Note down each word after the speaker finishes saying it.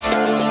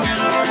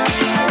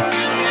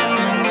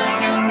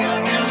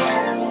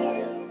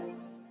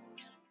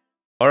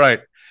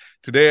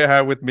Today I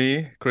have with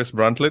me Chris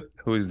Bruntlett,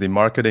 who is the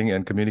Marketing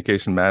and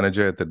Communication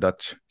Manager at the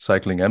Dutch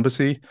Cycling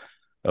Embassy,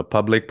 a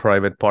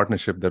public-private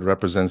partnership that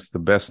represents the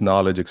best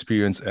knowledge,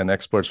 experience, and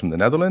experts from the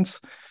Netherlands.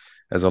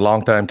 As a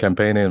longtime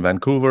campaigner in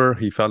Vancouver,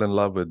 he fell in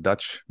love with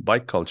Dutch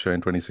bike culture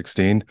in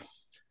 2016,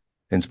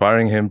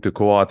 inspiring him to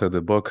co-author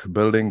the book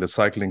Building the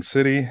Cycling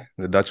City,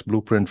 the Dutch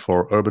Blueprint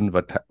for Urban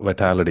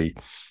Vitality.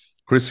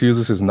 Chris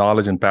uses his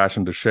knowledge and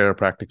passion to share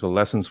practical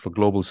lessons for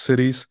global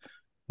cities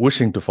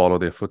wishing to follow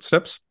their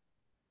footsteps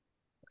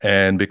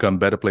and become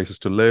better places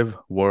to live,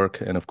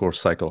 work, and of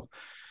course, cycle.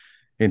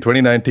 In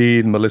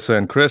 2019, Melissa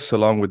and Chris,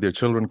 along with their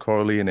children,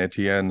 Coralie and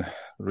Etienne,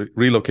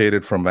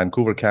 relocated from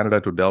Vancouver, Canada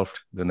to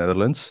Delft, the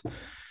Netherlands.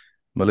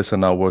 Melissa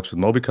now works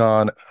with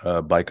Mobicon,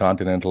 a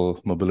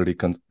bicontinental mobility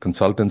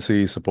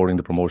consultancy supporting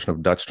the promotion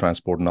of Dutch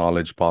transport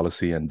knowledge,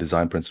 policy, and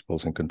design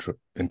principles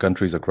in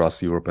countries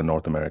across Europe and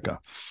North America.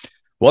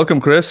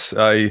 Welcome, Chris.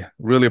 I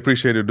really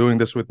appreciate you doing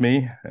this with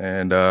me.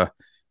 And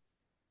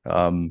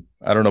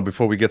I don't know,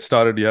 before we get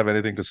started, do you have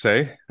anything to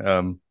say?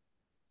 No,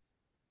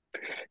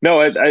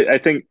 I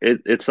think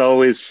it's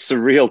always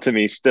surreal to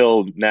me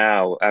still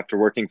now, after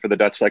working for the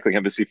Dutch Cycling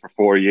Embassy for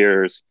 4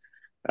 years,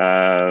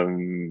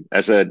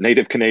 as a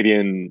native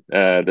Canadian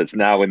that's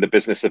now in the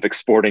business of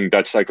exporting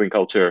Dutch cycling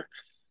culture.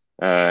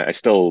 I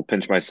still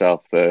pinch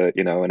myself,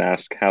 and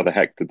ask, how the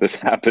heck did this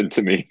happen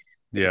to me?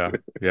 Yeah,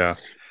 yeah.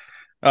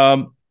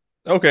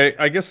 Okay,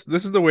 I guess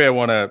this is the way I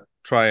want to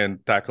try and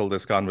tackle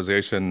this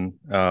conversation.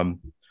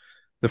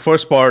 The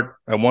first part,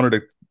 I wanted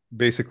to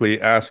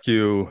basically ask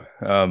you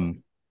a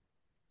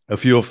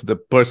few of the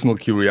personal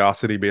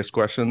curiosity-based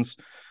questions.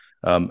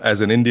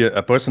 As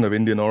a person of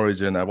Indian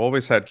origin, I've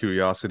always had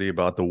curiosity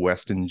about the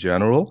West in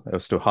general,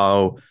 as to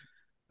how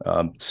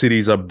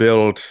cities are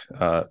built,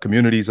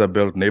 communities are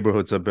built,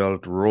 neighborhoods are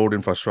built, road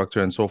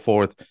infrastructure, and so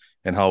forth,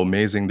 and how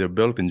amazing they're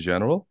built in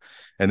general.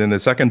 And then the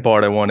second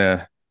part, I want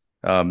to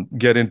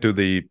get into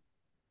the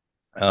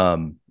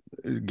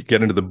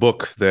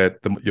book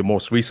your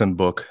most recent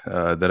book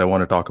that I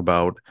want to talk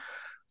about,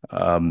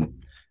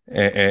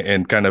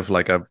 and kind of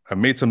like I've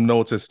made some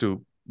notes as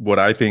to what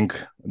I think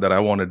that I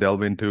want to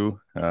delve into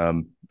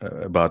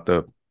about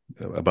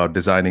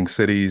designing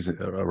cities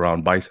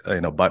around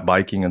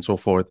biking and so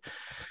forth.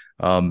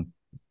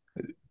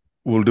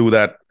 We'll do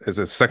that as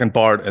a second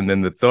part, and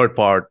then the third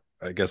part,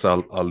 I guess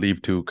I'll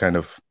leave to kind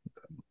of,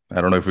 I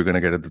don't know if we're going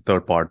to get at the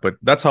third part, but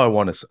that's how I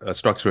want to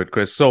structure it,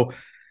 Chris. So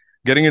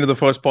getting into the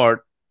first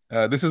part,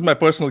 this is my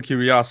personal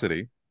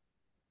curiosity,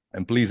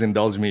 and please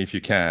indulge me if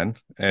you can,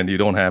 and you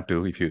don't have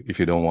to if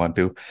you don't want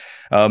to.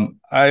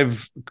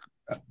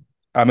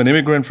 I'm an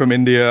immigrant from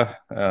India,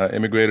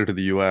 immigrated to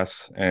the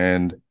US,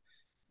 and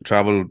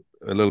traveled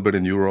a little bit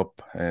in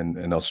Europe and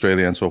in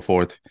Australia and so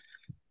forth.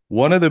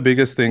 One of the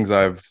biggest things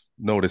I've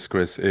noticed,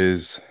 Chris,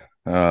 is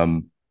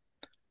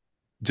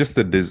just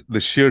the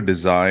sheer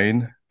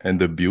design and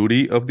the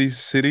beauty of these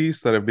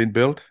cities that have been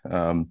built.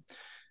 And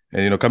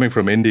coming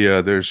from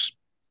India, there's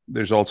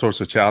all sorts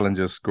of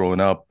challenges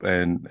growing up,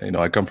 and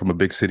I come from a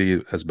big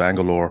city as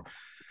Bangalore,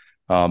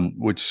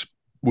 which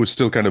was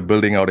still kind of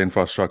building out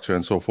infrastructure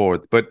and so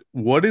forth. But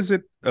what is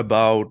it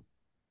about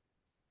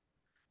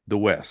the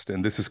West?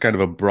 And this is kind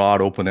of a broad,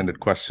 open-ended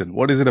question.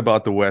 What is it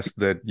about the West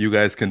that you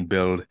guys can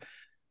build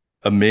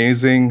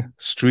amazing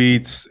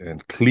streets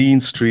and clean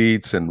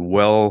streets and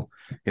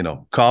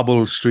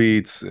cobbled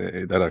streets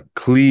that are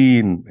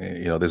clean?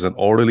 There's an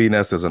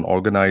orderliness, there's an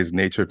organized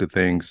nature to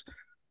things.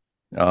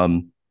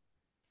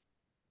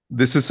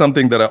 This is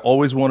something that I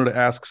always wanted to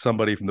ask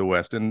somebody from the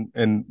West.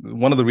 And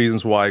one of the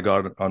reasons why I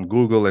got on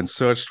Google and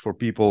searched for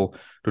people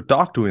to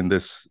talk to in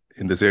this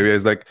area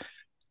is like,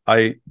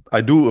 I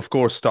do, of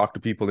course, talk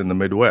to people in the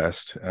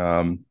Midwest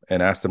and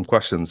ask them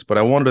questions, but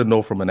I wanted to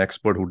know from an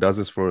expert who does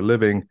this for a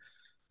living,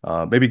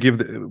 maybe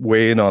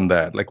weigh in on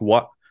that. Like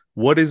what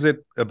is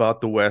it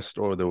about the West,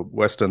 or the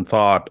Western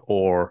thought,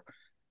 or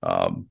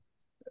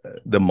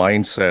the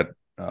mindset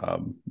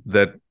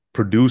that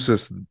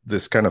produces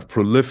this kind of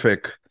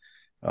prolific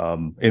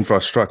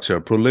infrastructure,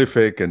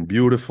 prolific and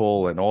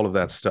beautiful and all of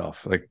that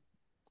stuff? Like,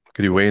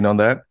 could you weigh in on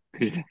that?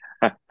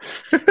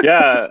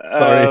 Yeah,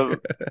 Sorry.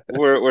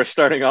 we're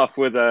starting off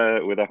with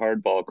a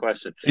hardball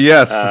question,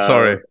 Yes, uh,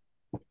 sorry.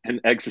 an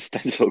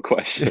existential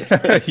question.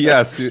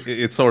 Yes,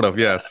 it's sort of,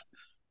 yes.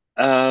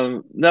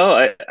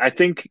 No, I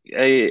think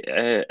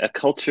a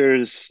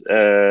culture's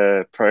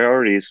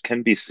priorities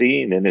can be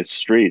seen in its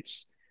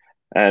streets,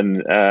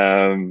 and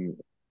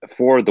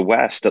for the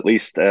West, at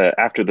least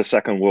after the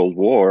Second World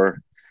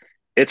War,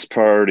 its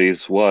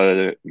priorities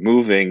were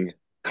moving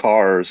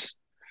cars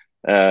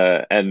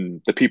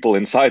and the people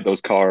inside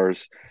those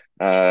cars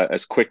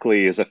as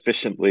quickly, as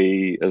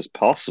efficiently as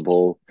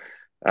possible.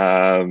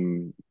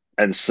 And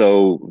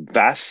so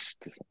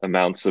vast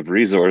amounts of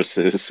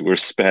resources were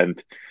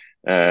spent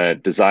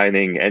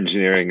designing,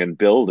 engineering, and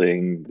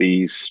building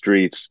these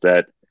streets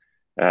that,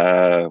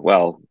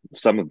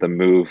 some of them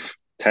move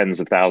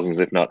tens of thousands,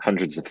 if not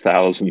hundreds of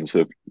thousands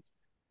of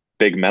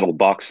big metal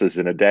boxes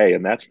in a day.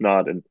 And that's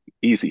not an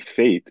easy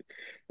feat.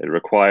 It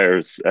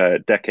requires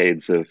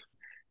decades of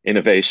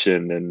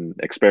innovation and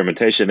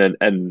experimentation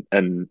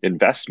and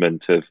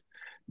investment of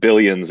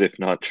billions, if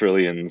not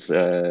trillions,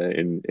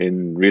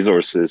 in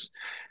resources.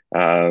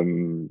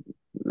 Um,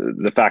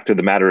 the fact of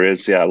the matter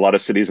is, yeah, a lot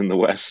of cities in the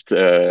West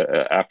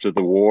after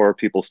the war,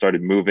 people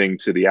started moving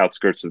to the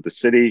outskirts of the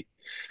city,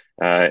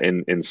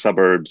 in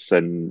suburbs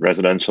and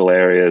residential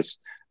areas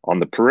on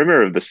the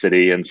perimeter of the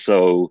city, and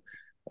so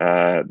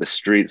the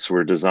streets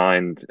were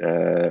designed,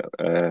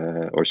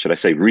 or should I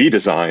say,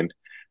 redesigned,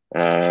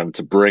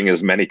 to bring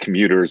as many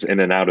commuters in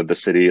and out of the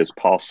city as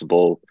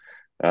possible,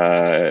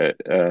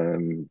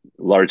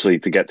 largely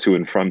to get to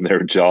and from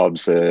their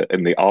jobs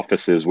in the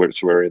offices,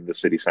 which were in the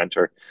city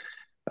center.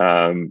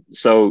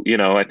 So,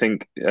 I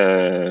think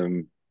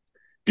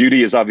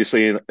beauty is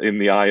obviously in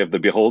the eye of the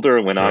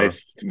beholder. Sure.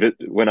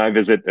 When I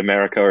visit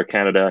America or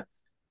Canada,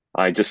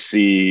 I just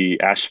see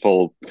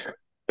asphalt,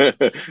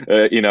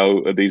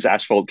 these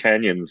asphalt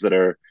canyons that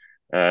are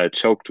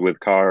choked with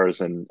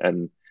cars, and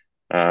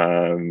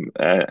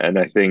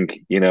I think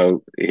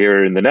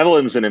here in the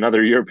Netherlands and in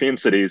other European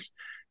cities,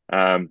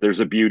 there's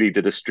a beauty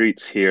to the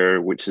streets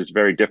here which is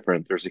very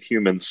different. There's a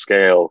human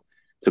scale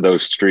to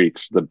those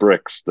streets, the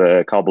bricks,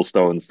 the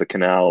cobblestones, the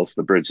canals,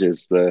 the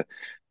bridges, the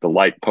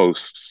light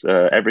posts.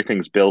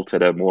 Everything's built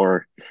at a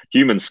more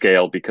human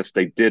scale because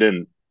they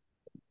didn't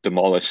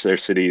demolish their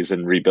cities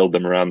and rebuild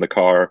them around the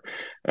car.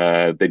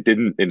 They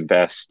didn't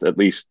invest, at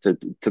least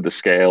to the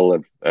scale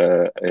of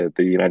the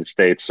United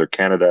States or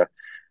Canada,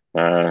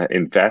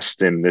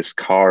 invest in this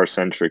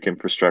car-centric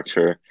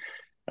infrastructure,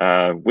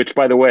 which,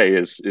 by the way,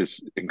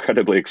 is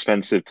incredibly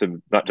expensive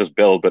to not just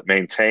build but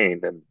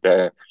maintain. And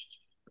a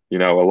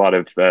lot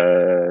of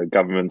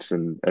governments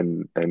and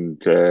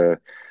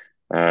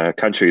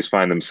countries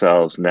find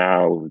themselves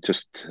now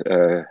just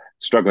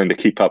struggling to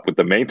keep up with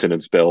the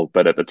maintenance bill.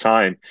 But at the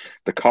time,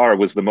 the car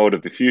was the mode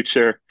of the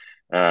future.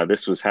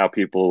 This was how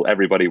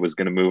everybody was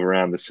going to move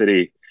around the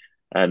city.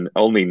 And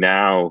only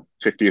now,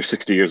 50 or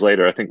 60 years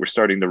later, I think we're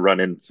starting to run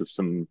into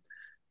some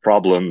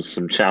problems,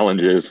 some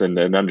challenges, and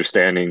an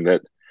understanding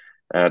that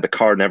the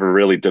car never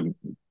really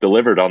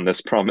delivered on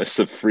this promise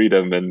of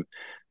freedom and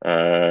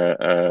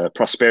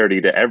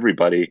prosperity to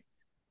everybody.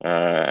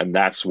 And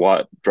that's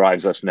what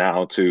drives us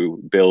now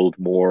to build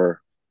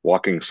more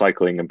walking,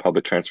 cycling, and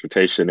public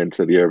transportation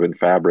into the urban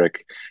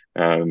fabric,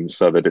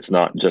 so that it's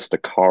not just a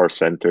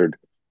car-centered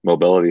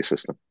mobility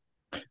system.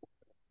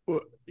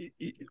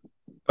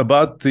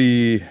 About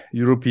the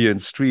European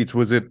streets,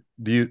 I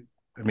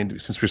mean,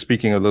 since we're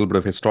speaking a little bit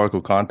of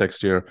historical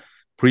context here,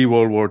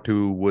 pre-World War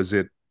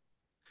II,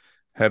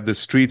 have the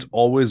streets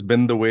always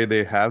been the way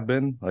they have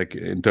been? Like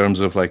in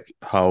terms of like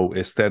how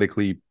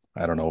aesthetically,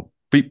 I don't know,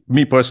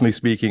 me personally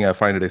speaking, I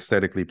find it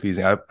aesthetically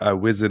pleasing. I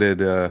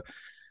visited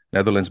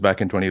Netherlands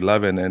back in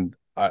 2011, and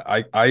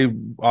I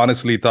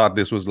honestly thought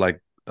this was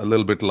like a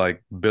little bit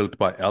like built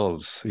by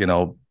elves,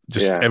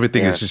 just Yeah,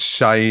 everything is yeah. just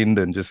shined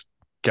and just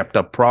kept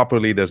up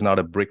properly. There's not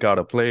a brick out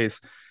of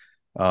place.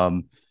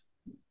 Um,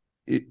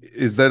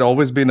 is that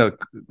always been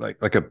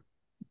like a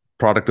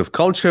product of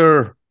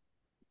culture,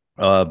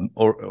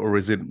 or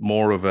is it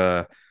more of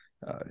a,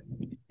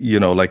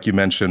 like you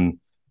mentioned,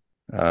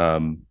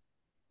 um,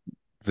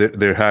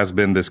 there has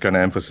been this kind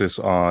of emphasis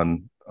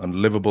on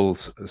livable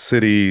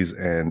cities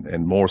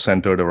and more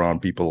centered around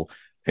people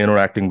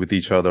interacting with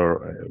each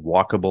other,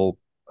 walkable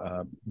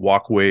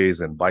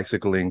walkways and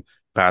bicycling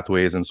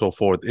pathways and so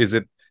forth. Is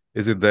it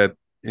that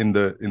in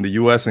the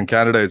US and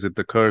Canada, is it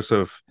the curse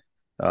of,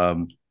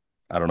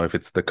 I don't know if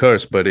it's the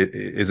curse, but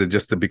is it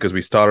just because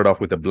we started off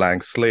with a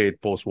blank slate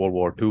post World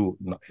War II,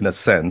 in a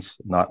sense,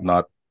 not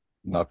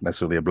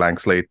necessarily a blank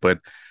slate, but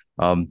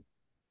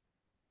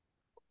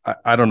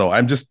I don't know.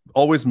 I'm just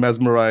always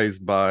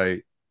mesmerized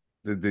by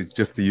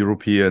just the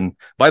European.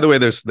 By the way,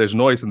 there's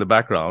noise in the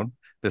background.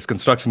 There's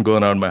construction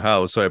going on in my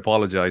house, so I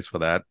apologize for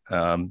that.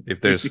 If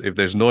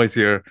there's noise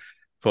here,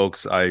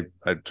 folks, I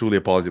truly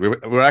apologize.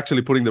 We're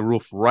actually putting the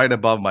roof right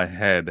above my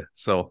head,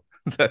 so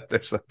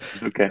there's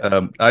Okay.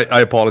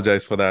 I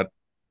apologize for that.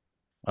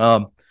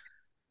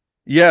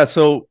 Yeah,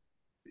 so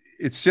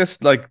it's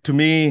just like, to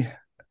me,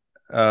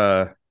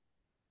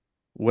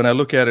 when I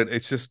look at it, it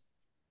just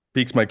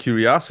piques my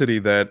curiosity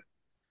that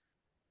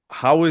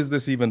how is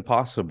this even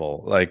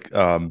possible? Like,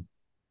 that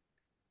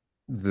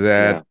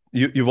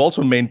Yeah. you've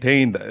also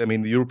maintained. I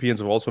mean, the Europeans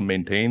have also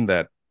maintained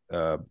that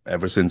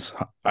ever since.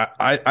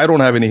 I don't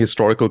have any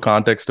historical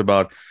context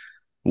about.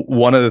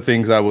 One of the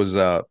things I was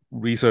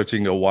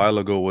researching a while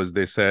ago was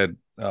they said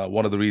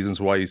one of the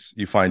reasons why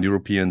you find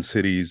European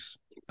cities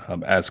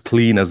as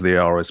clean as they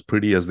are, as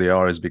pretty as they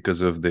are, is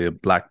because of the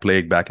Black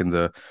Plague back in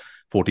the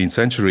 14th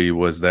century.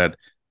 Was that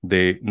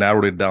they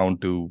narrowed it down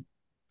to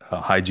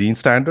hygiene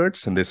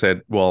standards, and they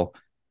said, well,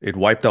 it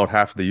wiped out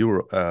half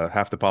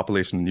the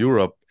population in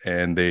Europe,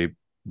 and they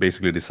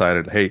basically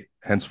decided, hey,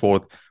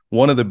 henceforth,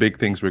 one of the big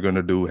things we're going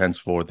to do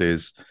henceforth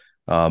is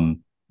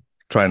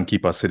try and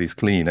keep our cities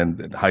clean,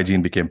 and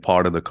hygiene became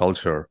part of the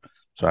culture.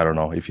 So I don't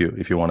know if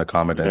you want to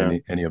comment on Yeah.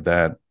 any of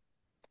that.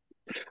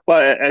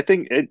 Well, I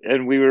think,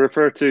 and we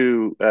refer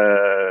to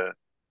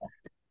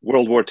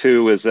World War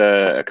II is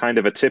a kind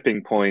of a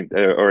tipping point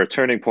or a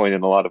turning point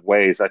in a lot of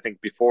ways. I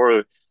think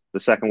before the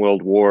Second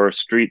World War,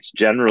 streets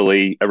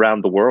generally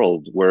around the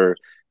world were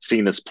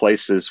seen as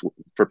places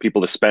for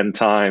people to spend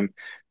time,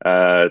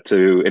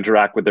 to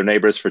interact with their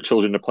neighbors, for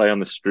children to play on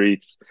the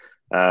streets.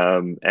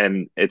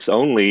 And it's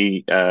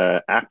only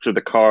after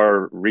the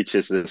car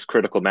reaches this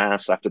critical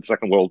mass after the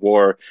Second World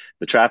War,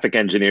 the traffic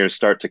engineers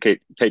start to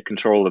take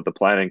control of the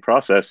planning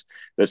process,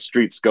 that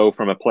streets go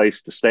from a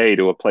place to stay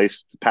to a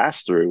place to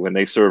pass through, and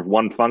they serve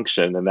one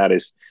function, and that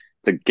is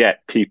to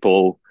get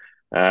people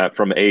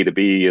from A to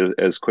B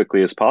as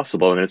quickly as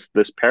possible. And it's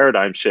this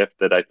paradigm shift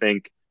that I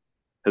think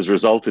has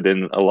resulted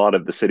in a lot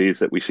of the cities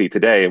that we see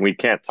today. And we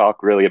can't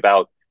talk really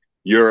about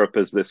Europe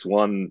as this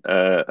one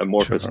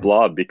amorphous Sure.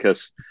 blob,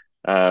 because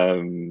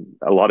a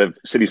lot of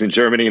cities in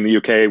Germany and the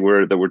UK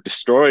that were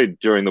destroyed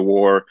during the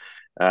war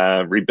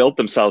rebuilt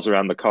themselves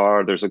around the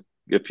car. There's a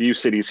few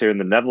cities here in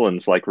the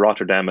Netherlands like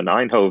Rotterdam and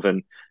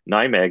Eindhoven,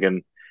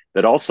 Nijmegen,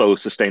 that also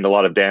sustained a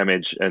lot of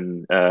damage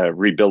and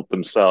rebuilt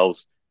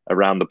themselves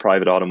around the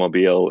private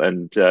automobile.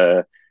 And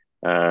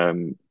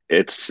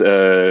it's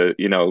to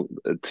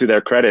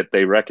their credit,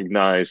 they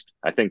recognized,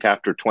 I think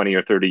after 20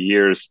 or 30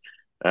 years,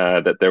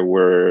 that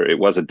it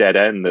was a dead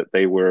end, that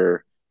they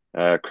were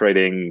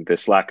creating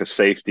this lack of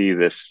safety,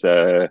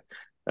 the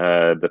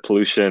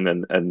pollution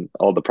and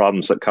all the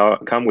problems that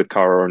come with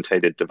car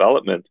orientated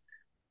development,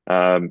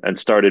 and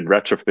started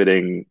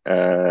retrofitting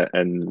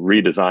and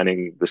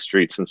redesigning the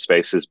streets and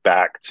spaces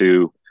back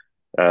to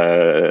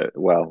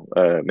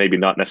maybe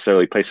not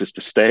necessarily places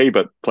to stay,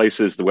 but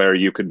places where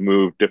you could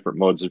move different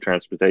modes of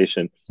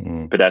transportation,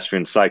 Mm.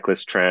 pedestrians,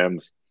 cyclists,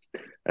 trams,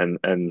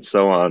 and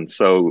so on.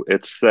 So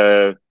it's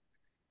I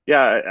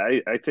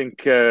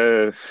think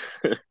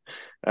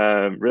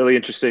really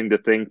interesting to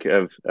think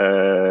of.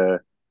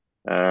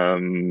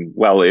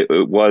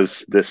 It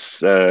was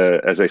this,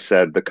 as I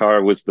said, the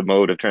car was the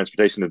mode of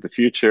transportation of the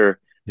future.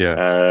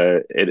 Yeah.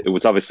 It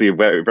was obviously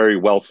very, very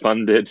well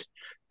funded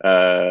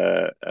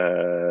from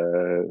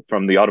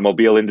the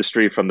automobile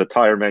industry, from the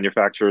tire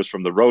manufacturers,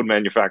 from the road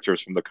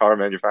manufacturers, from the car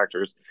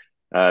manufacturers,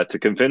 to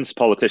convince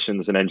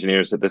politicians and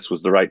engineers that this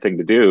was the right thing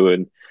to do.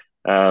 And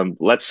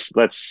let's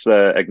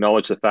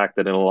acknowledge the fact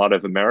that in a lot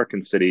of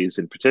American cities,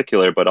 in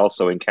particular, but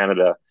also in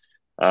Canada,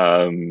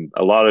 a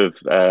lot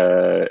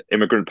of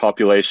immigrant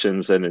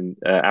populations and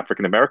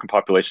African American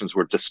populations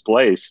were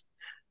displaced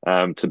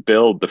to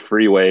build the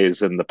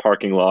freeways and the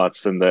parking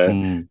lots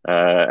Mm.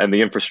 and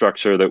the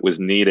infrastructure that was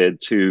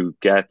needed to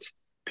get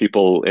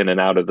people in and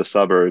out of the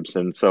suburbs.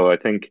 And so I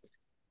think,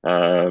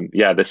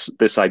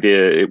 this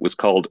idea, it was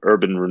called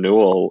urban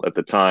renewal at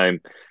the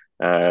time,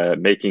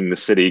 making the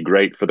city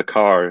great for the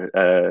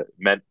car,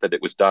 meant that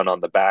it was done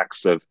on the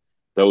backs of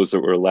those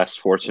that were less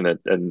fortunate,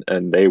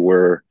 and they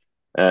were,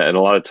 and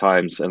a lot of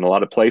times, in a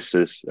lot of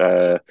places,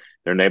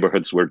 their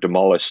neighborhoods were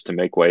demolished to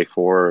make way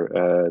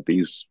for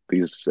these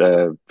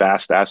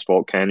vast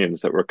asphalt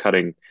canyons that were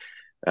cutting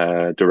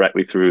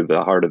directly through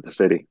the heart of the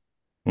city.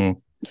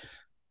 Mm.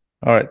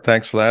 All right,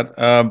 thanks for that.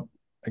 I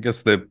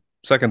guess the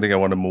second thing I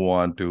want to move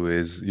on to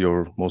is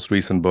your most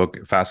recent book,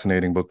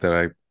 fascinating book that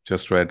I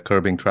just read,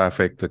 Curbing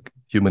Traffic: The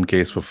Human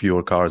Case for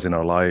Fewer Cars in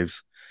Our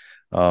Lives,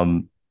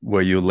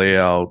 where you lay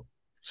out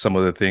some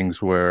of the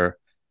things where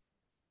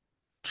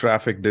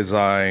traffic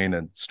design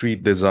and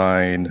street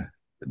design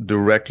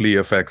directly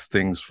affects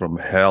things from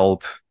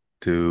health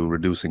to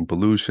reducing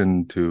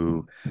pollution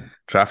to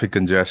traffic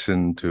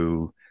congestion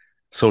to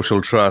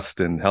social trust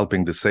and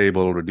helping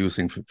disabled,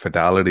 reducing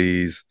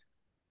fatalities,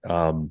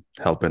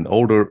 helping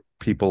older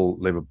people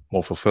live a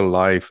more fulfilled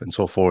life, and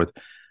so forth.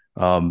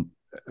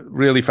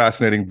 Really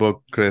fascinating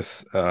book,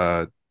 Chris.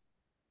 I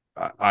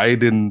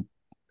didn't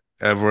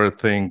ever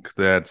think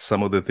that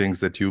some of the things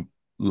that you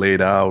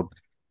laid out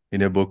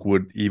in your book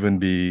would even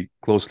be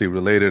closely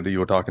related. You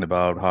were talking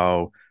about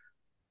how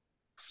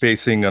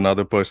facing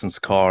another person's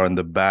car in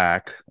the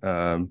back,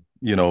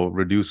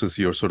 reduces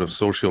your sort of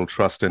social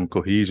trust and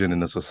cohesion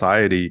in a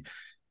society.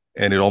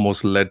 And it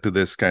almost led to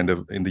this kind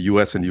of, in the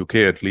US and UK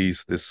at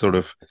least, this sort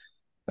of,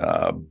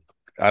 uh,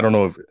 I don't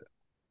know if,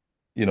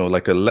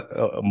 like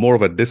a more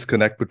of a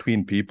disconnect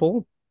between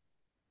people.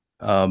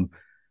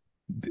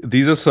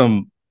 These are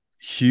some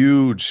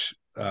huge,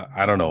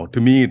 I don't know,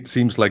 to me, it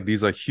seems like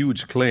these are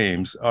huge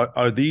claims.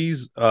 Are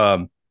these,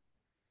 and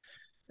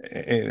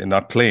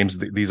not claims,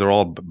 these are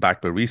all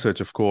backed by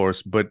research, of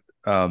course, but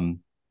I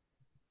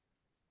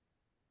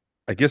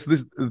guess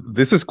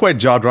this is quite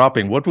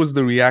jaw-dropping. What was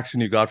the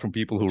reaction you got from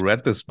people who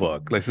read this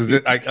book? Like,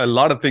 a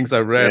lot of things I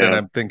read, and Yeah.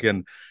 I'm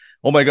thinking,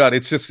 oh my God,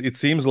 it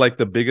seems like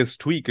the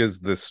biggest tweak is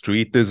the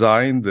street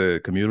design,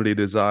 the community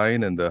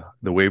design, and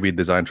the way we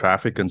design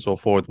traffic and so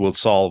forth will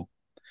solve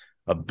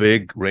a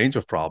big range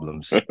of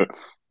problems.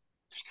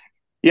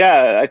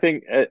 Yeah, I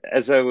think,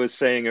 as I was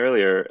saying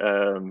earlier,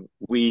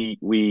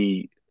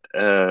 we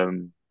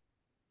um,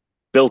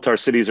 built our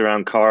cities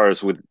around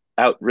cars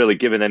without really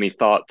giving any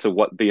thought to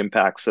what the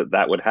impacts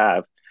that would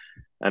have.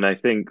 And I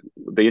think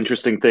the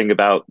interesting thing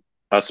about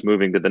us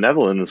moving to the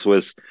Netherlands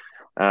was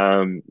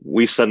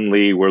we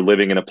suddenly were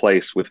living in a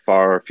place with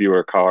far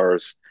fewer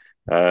cars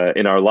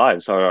in our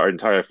lives. Our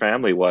entire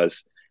family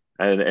was,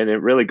 and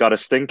it really got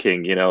us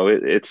thinking.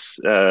 It's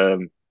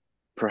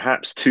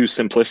perhaps too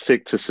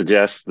simplistic to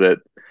suggest that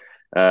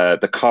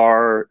the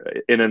car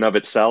in and of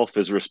itself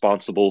is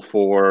responsible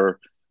for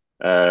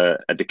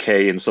a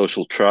decay in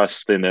social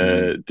trust, in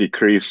a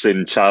decrease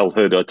in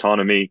childhood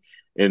autonomy,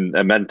 in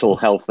a mental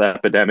health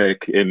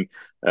epidemic, in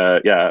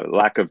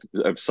lack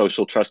of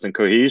social trust and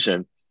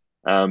cohesion.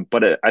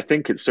 But I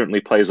think it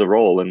certainly plays a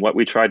role. And what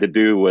we tried to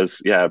do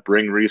was,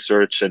 bring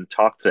research and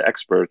talk to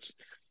experts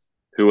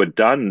who had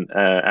done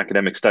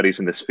academic studies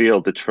in this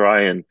field to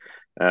try and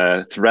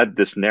thread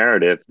this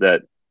narrative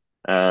that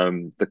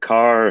the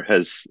car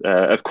has,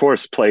 of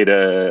course, played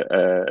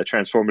a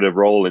transformative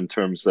role in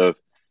terms of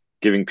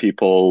giving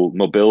people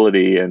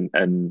mobility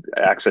and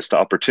access to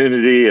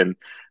opportunity and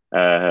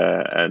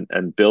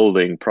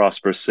building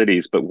prosperous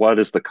cities. But what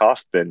has the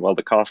cost been? Well,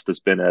 the cost has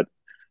been at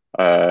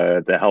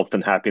the health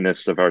and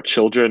happiness of our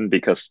children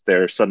because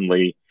they're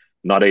suddenly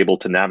not able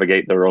to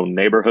navigate their own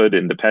neighborhood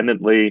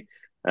independently,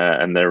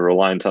 and they're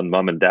reliant on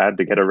mom and dad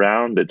to get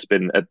around. It's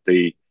been at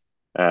the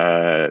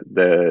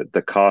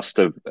cost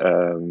of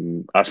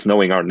us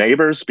knowing our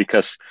neighbors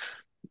because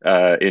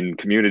in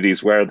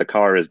communities where the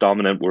car is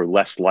dominant, we're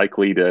less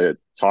likely to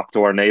talk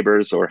to our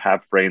neighbors or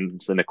have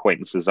friends and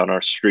acquaintances on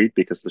our street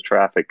because the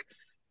traffic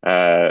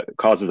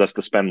causes us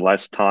to spend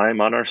less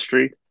time on our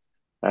street.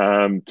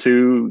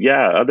 To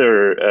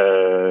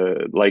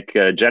other like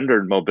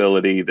gendered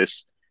mobility,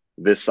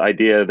 this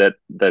idea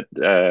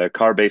that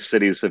car-based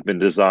cities have been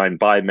designed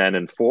by men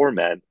and for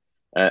men,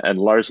 and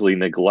largely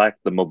neglect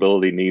the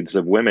mobility needs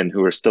of women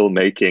who are still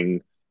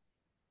making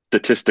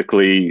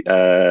statistically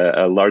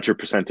a larger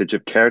percentage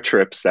of care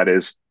trips, that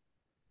is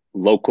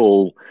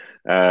local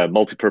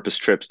multi-purpose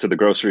trips to the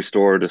grocery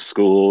store, to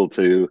school,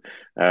 to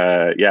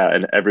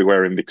and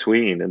everywhere in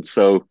between. And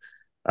so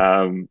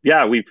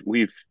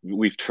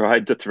we've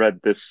tried to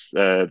thread this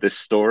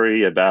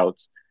story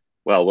about,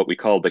 well, what we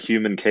call the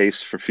human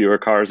case for fewer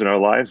cars in our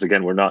lives.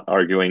 Again, we're not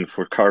arguing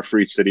for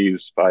car-free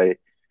cities by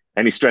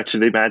any stretch of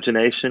the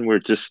imagination. We're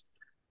just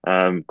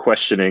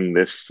questioning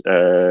this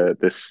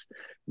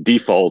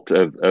default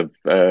of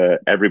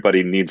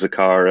everybody needs a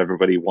car,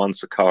 everybody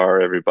wants a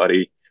car,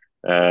 everybody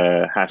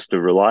has to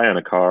rely on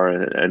a car,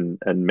 and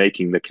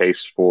making the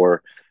case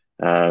for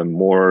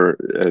more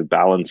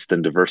balanced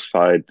and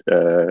diversified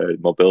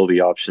mobility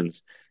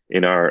options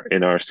in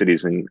our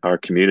cities and our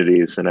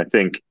communities. And I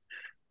think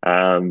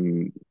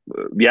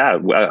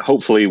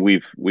hopefully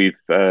we've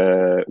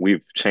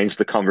changed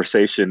the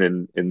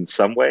conversation in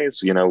some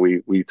ways.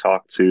 We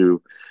talk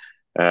to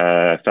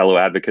fellow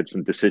advocates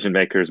and decision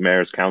makers,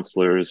 mayors,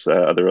 councillors,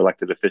 other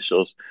elected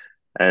officials.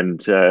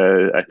 And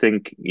I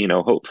think,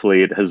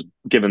 hopefully it has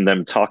given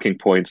them talking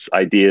points,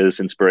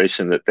 ideas,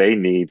 inspiration that they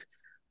need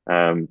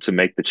to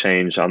make the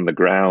change on the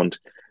ground,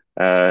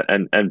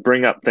 and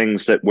bring up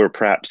things that we're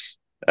perhaps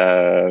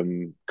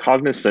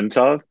cognizant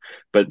of,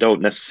 but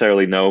don't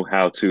necessarily know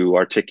how to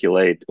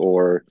articulate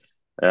or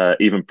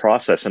even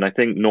process. And I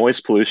think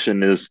noise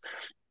pollution is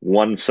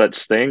one such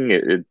thing.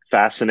 It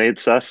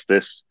fascinates us,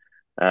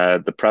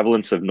 the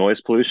prevalence of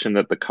noise pollution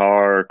that the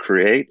car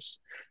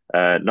creates.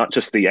 Not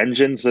just the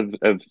engines of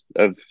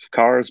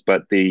cars,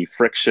 but the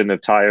friction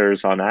of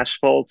tires on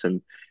asphalt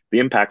and the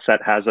impacts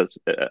that has us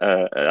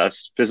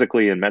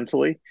physically and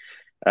mentally.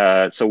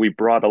 So we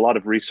brought a lot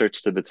of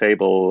research to the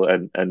table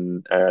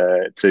and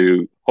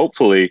to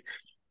hopefully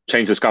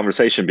change this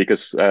conversation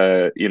because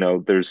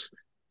there's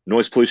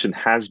noise pollution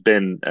has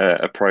been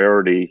a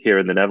priority here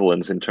in the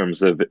Netherlands in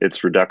terms of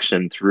its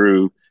reduction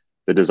through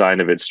the design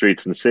of its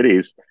streets and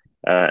cities.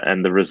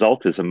 And the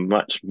result is a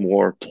much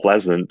more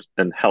pleasant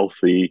and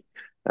healthy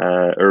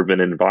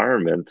urban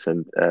environment.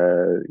 And,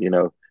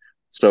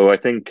 so I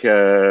think,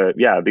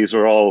 these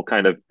are all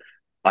kind of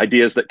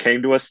ideas that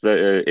came to us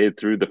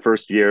through the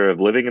first year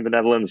of living in the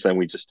Netherlands. And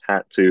we just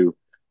had to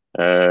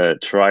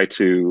try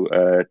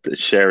to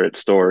share its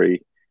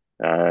story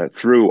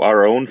through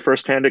our own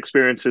firsthand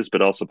experiences,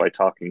 but also by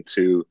talking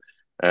to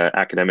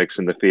academics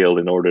in the field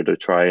in order to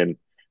try and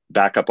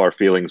back up our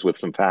feelings with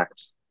some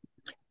facts.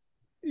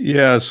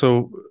 Yeah,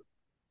 so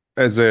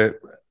as a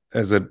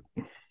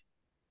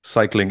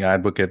cycling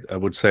advocate, I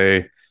would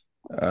say,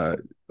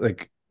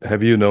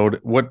 have you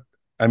noted we're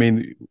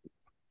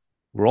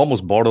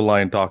almost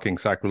borderline talking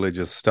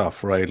sacrilegious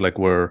stuff, right? Like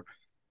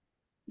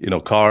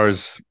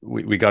cars,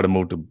 we got to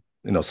move to,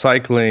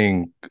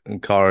 cycling,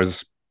 and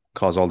cars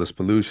cause all this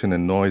pollution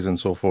and noise and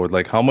so forth.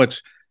 How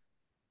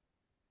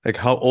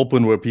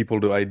open were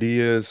people to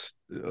ideas,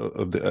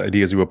 of the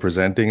ideas you were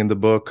presenting in the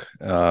book?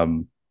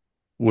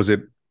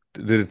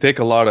 Did it take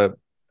a lot of,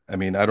 I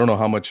don't know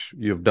how much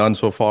you've done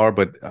so far,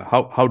 but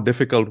how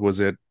difficult was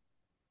it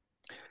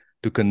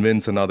to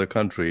convince another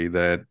country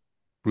that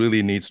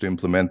really needs to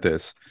implement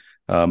this?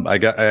 I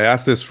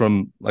asked this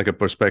from like a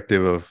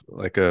perspective of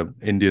like a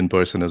Indian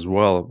person as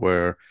well,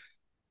 where,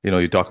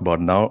 you talk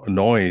about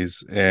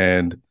noise,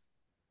 and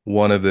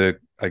one of the,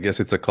 I guess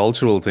it's a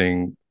cultural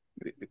thing,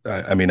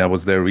 I mean, I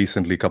was there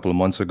recently, a couple of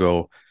months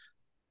ago.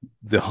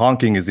 The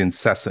honking is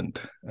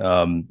incessant.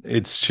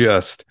 It's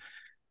just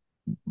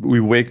we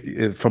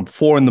wake from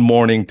 4 in the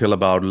morning till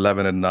about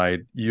 11 at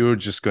night. You're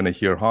just going to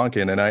hear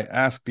honking. And I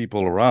ask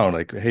people around,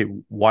 like, hey,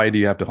 why do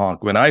you have to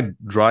honk? When I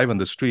drive on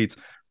the streets,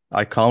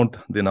 I count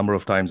the number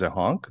of times I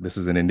honk. This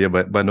is in India,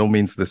 but by no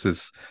means this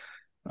is,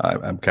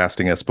 I'm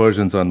casting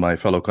aspersions on my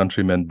fellow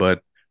countrymen,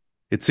 but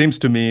it seems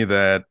to me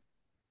that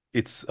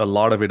it's a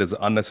lot of it is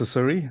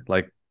unnecessary.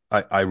 Like,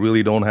 I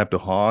really don't have to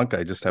honk.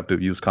 I just have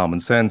to use common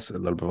sense, a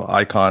little bit of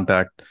eye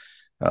contact,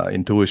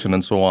 intuition,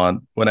 and so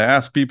on. When I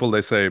ask people,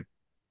 they say,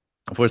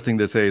 first thing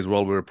they say is,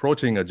 well, we're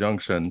approaching a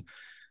junction.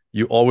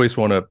 You always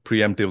want to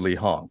preemptively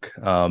honk.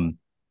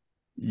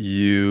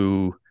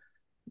 You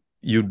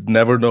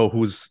never know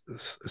who's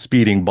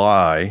speeding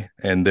by,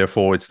 and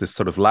therefore it's this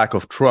sort of lack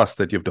of trust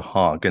that you have to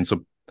honk. And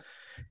so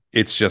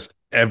it's just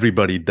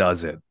everybody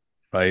does it,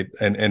 right?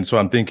 And so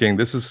I'm thinking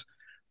this is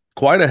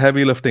quite a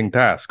heavy lifting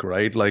task,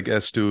 right? Like,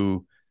 as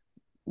to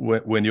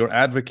when you're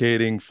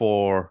advocating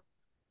for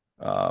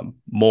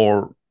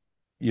more,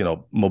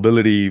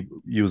 mobility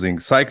using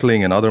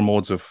cycling and other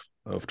modes of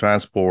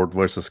transport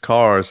versus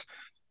cars.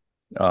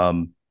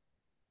 um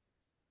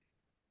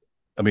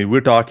I mean,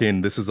 we're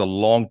talking, this is a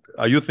long,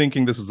 are you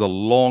thinking this is a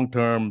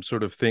long-term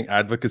sort of thing,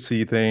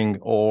 advocacy thing,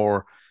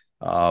 or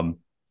um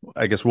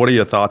I guess, what are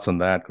your thoughts on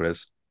that,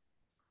 Chris?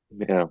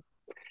 Yeah.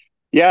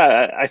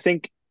 Yeah, I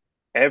think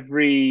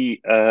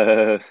every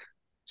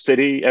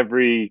city, uh,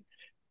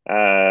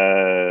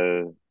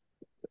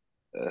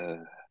 uh,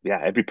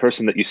 every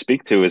person that you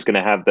speak to is going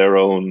to have their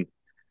own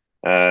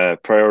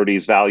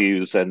priorities,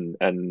 values,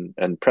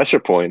 and pressure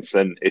points.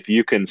 And if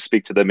you can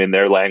speak to them in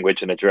their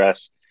language and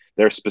address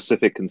their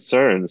specific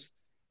concerns,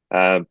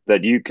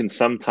 that you can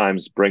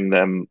sometimes bring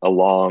them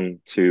along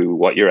to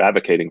what you're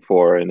advocating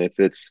for. And if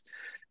it's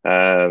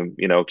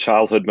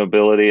childhood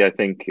mobility, I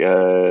think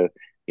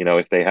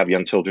if they have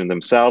young children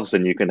themselves,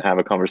 then you can have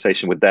a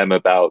conversation with them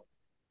about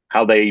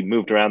how they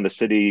moved around the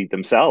city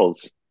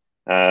themselves,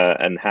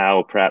 and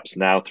how perhaps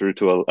now through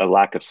to a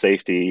lack of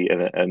safety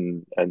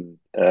and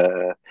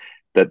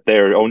that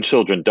their own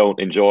children don't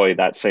enjoy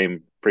that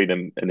same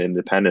freedom and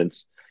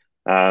independence.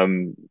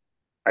 Um,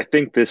 I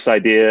think this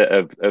idea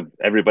of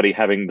everybody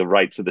having the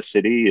rights of the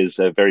city is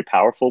a very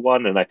powerful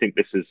one, and I think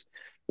this is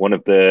one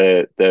of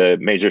the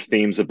major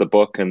themes of the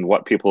book, and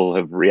what people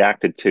have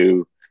reacted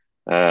to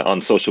on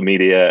social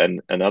media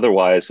and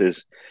otherwise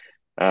is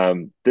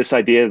this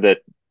idea that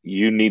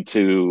you need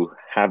to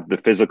have the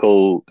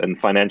physical and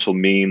financial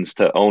means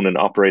to own and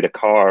operate a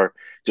car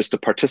just to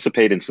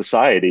participate in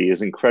society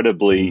is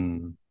incredibly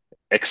Mm.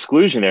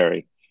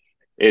 exclusionary.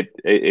 It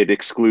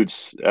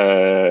excludes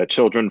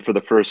children for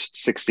the first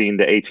 16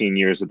 to 18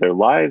 years of their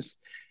lives.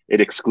 It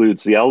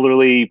excludes the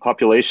elderly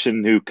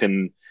population who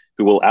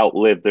will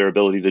outlive their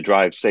ability to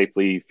drive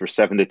safely for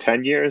 7 to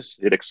 10 years.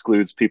 It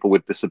excludes people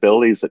with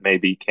disabilities that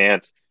maybe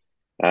can't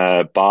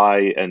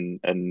buy and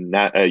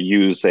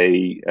use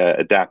a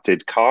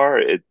adapted car.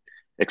 It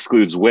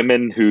excludes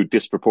women who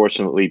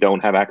disproportionately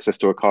don't have access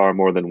to a car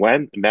more than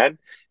men.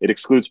 It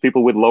excludes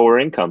people with lower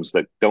incomes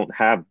that don't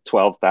have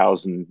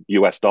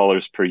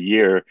 $12,000 per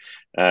year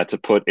to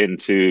put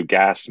into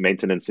gas,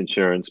 maintenance,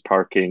 insurance,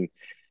 parking,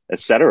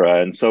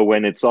 etc. And so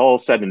when it's all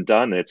said and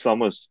done, it's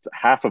almost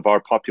half of our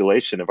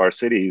population of our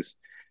cities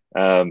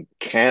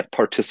can't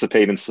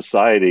participate in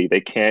society. They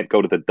can't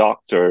go to the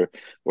doctor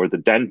or the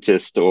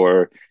dentist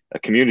or a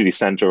community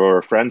center or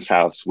a friend's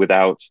house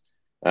without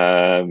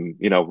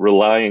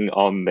relying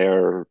on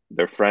their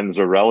friends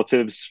or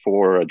relatives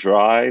for a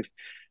drive,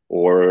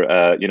 or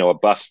a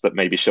bus that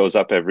maybe shows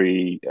up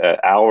every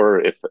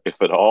hour, if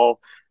at all.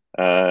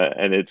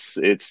 And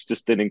it's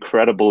just an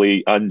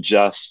incredibly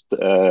unjust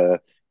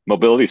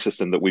mobility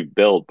system that we've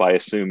built by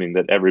assuming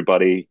that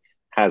everybody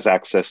has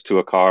access to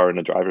a car and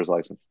a driver's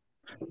license.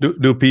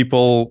 Do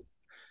people,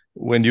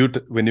 when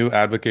you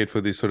advocate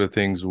for these sort of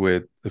things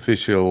with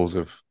officials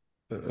of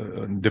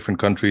different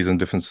countries and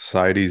different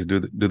societies, do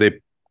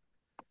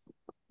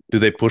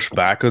they push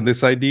back on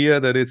this idea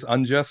that it's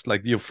unjust?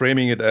 Like, you're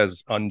framing it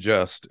as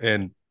unjust,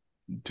 and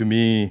to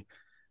me,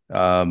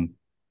 um,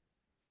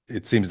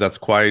 it seems that's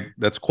quite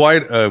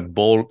a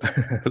bold,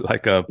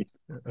 like a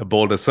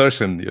bold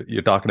assertion.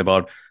 You're talking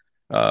about,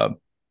 uh,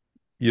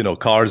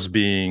 cars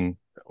being,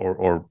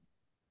 or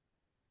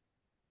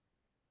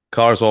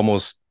cars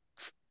almost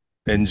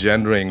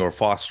engendering or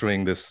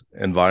fostering this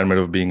environment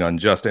of being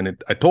unjust. And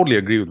I totally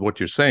agree with what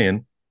you're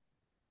saying.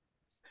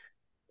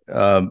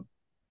 Um,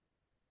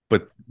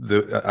 but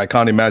I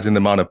can't imagine the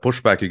amount of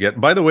pushback you get.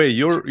 By the way,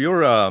 you're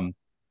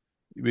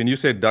when you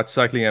say Dutch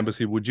Cycling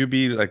Embassy, would you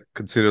be like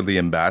considered the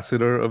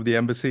ambassador of the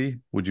embassy?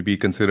 Would you be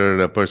considered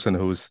a person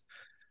who's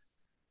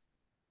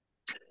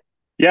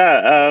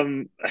Yeah.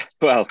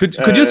 Well.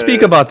 could you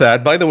speak about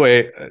that? By the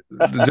way,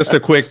 just a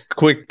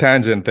quick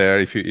tangent there,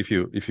 if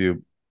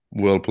you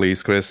will,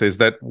 please, Chris. Is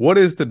that, what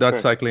is the Dutch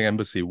Sure. Cycling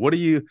Embassy? What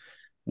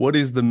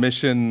is the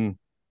mission?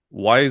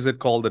 Why is it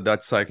called the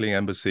Dutch Cycling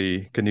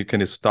Embassy? Can you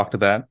talk to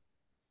that?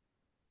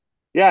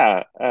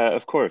 Yeah,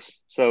 of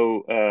course.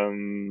 So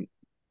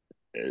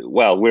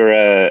well, we're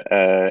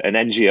an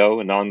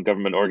NGO, a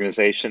non-government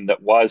organization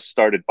that was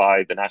started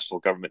by the national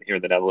government here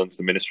in the Netherlands,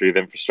 the Ministry of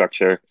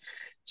Infrastructure,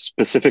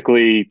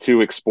 specifically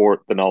to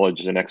export the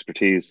knowledge and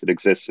expertise that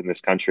exists in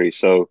this country.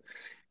 So,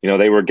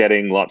 they were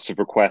getting lots of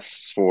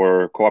requests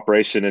for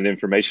cooperation and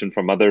information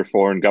from other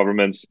foreign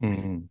governments.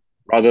 Mhm.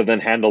 Rather than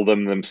handle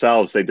them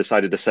themselves, they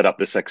decided to set up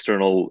this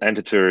external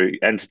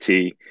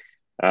entity.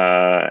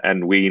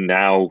 And we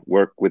now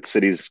work with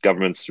cities,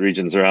 governments,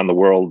 regions around the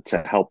world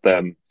to help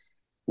them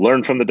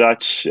learn from the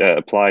Dutch,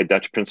 apply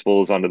Dutch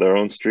principles onto their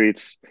own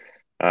streets.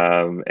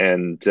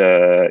 And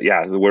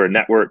yeah, we're a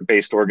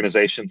network-based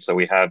organization, so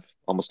we have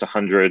almost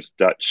 100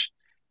 Dutch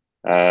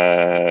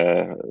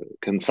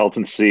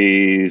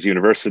consultancies,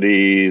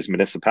 universities,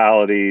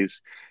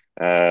 municipalities,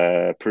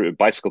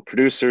 bicycle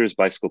producers,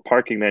 bicycle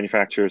parking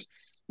manufacturers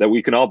that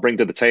we can all bring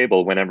to the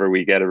table whenever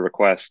we get a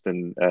request.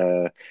 And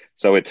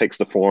so it takes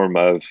the form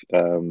of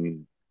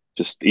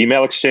just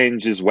email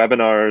exchanges,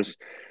 webinars,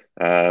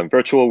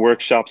 virtual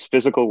workshops,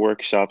 physical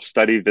workshops,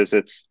 study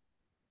visits.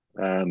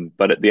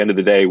 But at the end of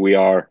the day, we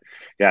are,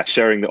 yeah,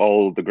 sharing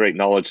all the great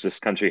knowledge this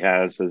country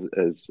has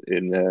as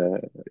in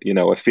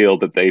a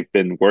field that they've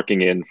been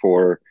working in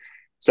for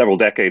several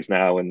decades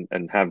now,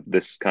 and have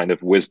this kind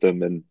of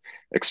wisdom and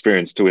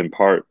experience to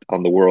impart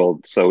on the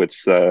world. So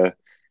it's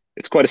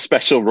quite a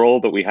special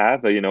role that we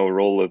have, a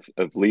role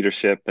of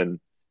leadership and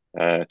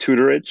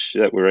tutorage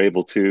that we're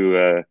able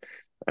to.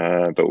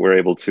 But we're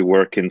able to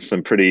work in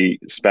some pretty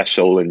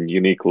special and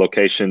unique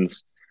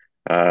locations,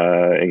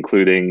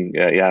 including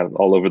yeah,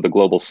 all over the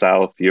global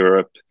South,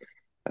 Europe,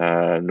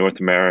 North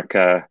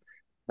America.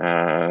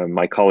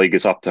 My colleague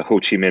is up to Ho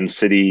Chi Minh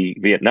City,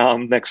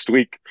 Vietnam next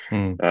week.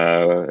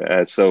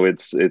 Mm. So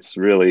it's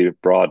really a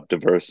broad,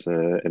 diverse,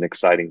 and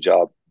exciting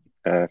job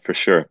for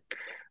sure.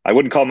 I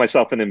wouldn't call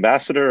myself an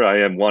ambassador. I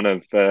am one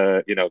of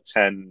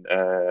 10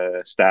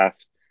 staff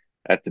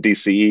at the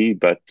DCE,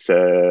 but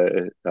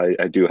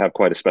I do have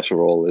quite a special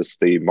role as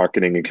the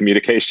marketing and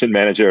communication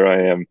manager.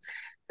 I am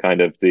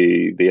kind of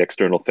the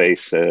external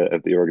face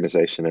of the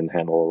organization and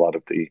handle a lot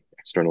of the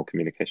external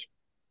communication.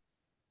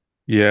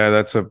 Yeah,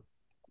 that's a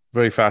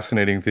very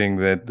fascinating thing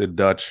that the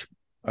Dutch,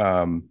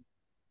 um,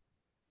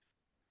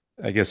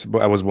 I guess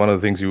that was one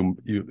of the things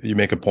you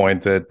make a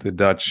point that the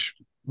Dutch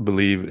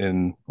believe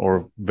in,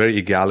 or very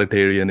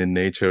egalitarian in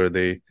nature.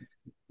 They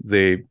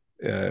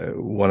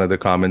one of the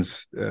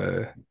comments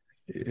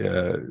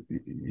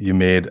you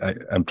made,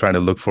 I'm trying to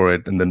look for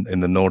it in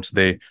the notes.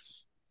 They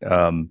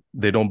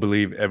don't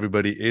believe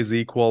everybody is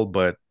equal,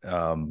 but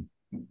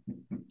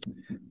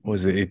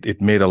was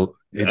it made it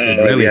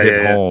really Yeah,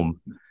 hit yeah, home.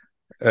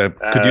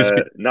 Could you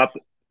speak? not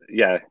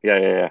yeah, yeah,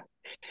 yeah, yeah.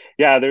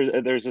 Yeah,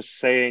 there's a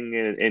saying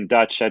in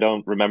Dutch. I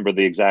don't remember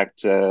the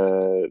exact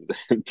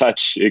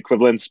Dutch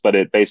equivalence, but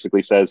it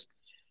basically says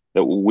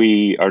that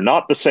we are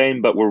not the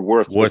same, but we're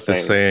worth the Worth the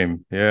same.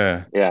 same,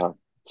 yeah. Yeah,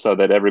 so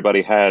that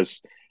everybody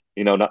has,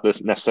 not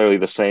this necessarily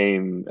the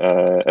same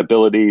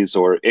abilities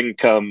or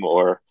income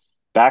or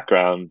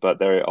background, but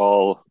they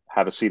all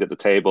have a seat at the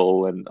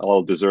table and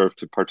all deserve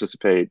to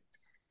participate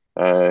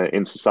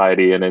in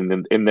society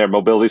and in their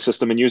mobility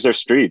system and use their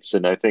streets.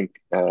 And I think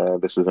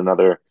this is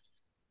another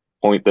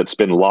point that's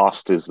been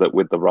lost, is that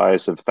with the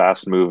rise of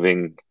fast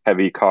moving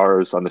heavy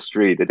cars on the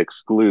street, it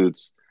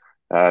excludes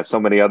so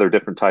many other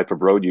different type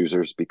of road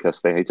users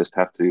because they just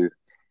have to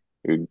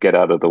get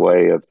out of the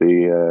way of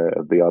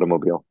the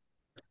automobile.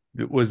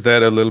 Was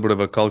that a little bit of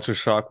a culture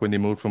shock when you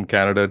moved from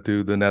Canada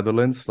to the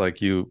Netherlands?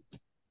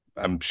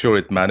 I'm sure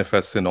it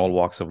manifests in all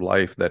walks of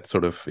life, that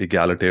sort of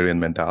egalitarian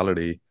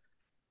mentality.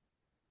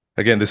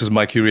 Again, this is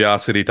my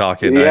curiosity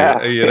talking.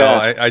 Yeah,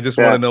 yeah, I just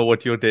want to yeah, know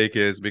what your take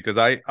is, because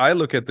I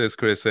look at this,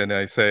 Chris, and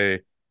I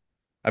say,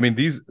 I mean,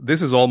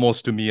 this is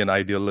almost to me an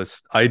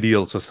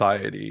ideal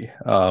society.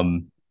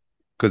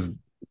 Because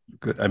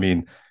I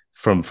mean,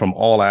 from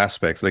all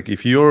aspects, like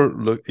if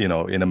you're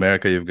in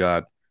America, you've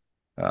got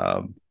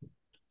um,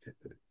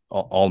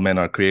 all men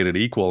are created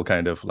equal,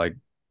 kind of like,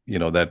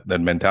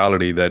 that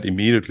mentality that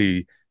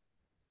immediately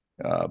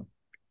uh,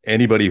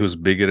 anybody who's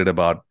bigoted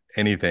about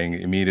anything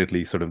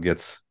immediately sort of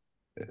gets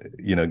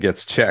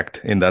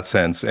checked in that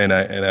sense. And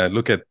I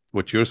look at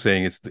what you're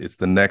saying. It's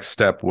the next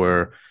step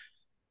where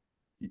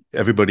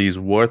everybody's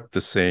worth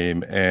the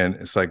same, and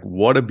it's like,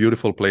 what a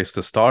beautiful place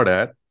to start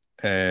at.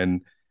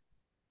 And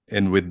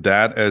with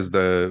that as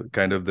the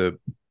kind of the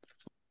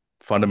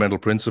fundamental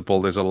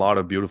principle, there's a lot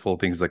of beautiful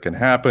things that can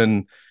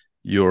happen.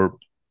 You're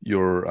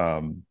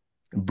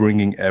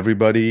bringing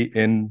everybody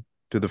in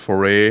to the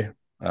foray,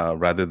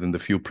 rather than the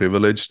few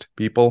privileged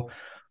people.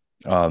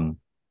 um,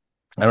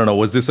 I don't know.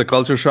 Was this a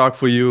culture shock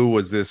for you?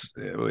 Was this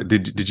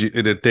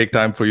did it take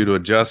time for you to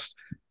adjust?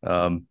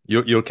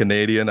 You're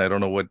Canadian. I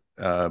don't know what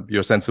your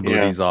yeah.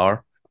 sensibilities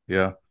are.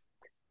 Yeah.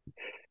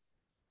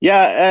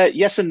 Yeah,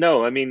 yes and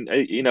no. I mean,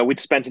 we'd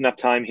spent enough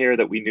time here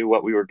that we knew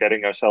what we were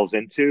getting ourselves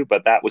into,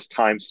 but that was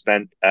time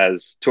spent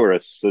as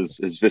tourists,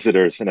 as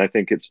visitors. And I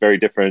think it's very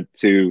different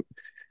to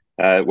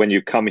when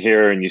you come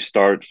here and you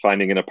start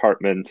finding an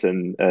apartment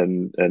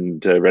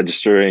and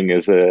registering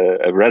as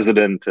a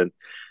resident. And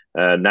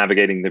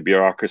navigating the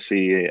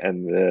bureaucracy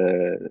and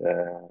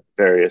the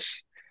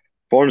various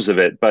forms of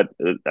it. But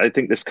I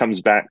think this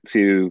comes back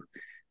to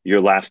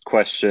your last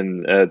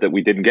question that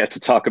we didn't get to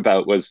talk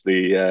about was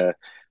the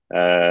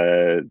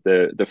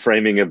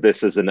framing of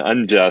this as an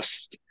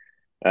unjust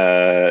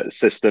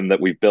system that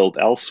we've built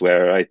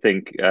elsewhere. I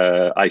think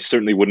I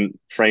certainly wouldn't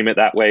frame it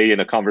that way in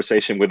a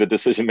conversation with a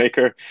decision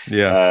maker.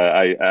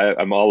 Yeah.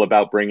 I'm all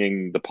about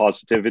bringing the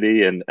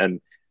positivity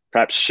and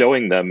perhaps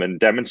showing them and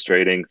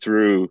demonstrating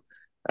through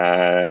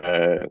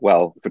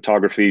well,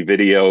 photography,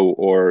 video,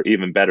 or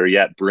even better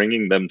yet,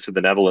 bringing them to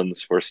the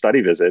Netherlands for a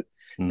study visit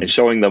and Mm.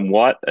 showing them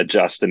what a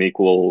just and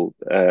equal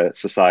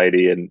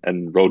society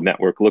and road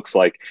network looks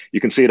like. You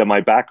can see it in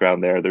my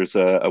background there. There's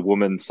a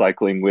woman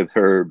cycling with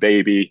her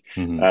baby.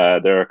 Hmm.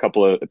 There are a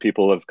couple of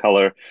people of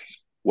color.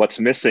 What's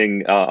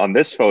missing on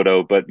this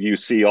photo, but you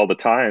see all the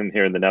time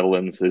here in the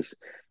Netherlands, is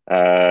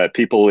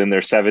people in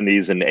their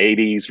 70s and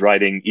 80s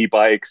riding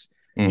e-bikes.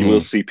 You will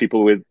Hmm. see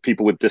people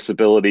with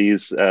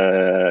disabilities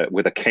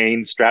with a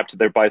cane strapped to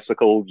their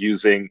bicycle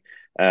using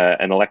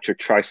an electric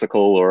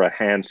tricycle or a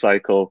hand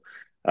cycle.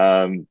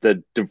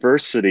 The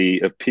diversity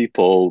of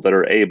people that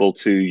are able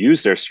to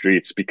use their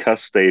streets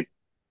because they've,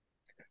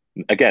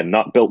 again,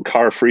 not built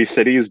car-free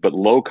cities, but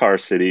low-car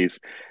cities,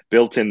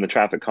 built in the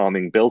traffic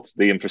calming, built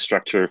the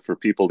infrastructure for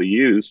people to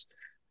use,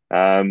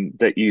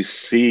 that you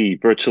see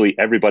virtually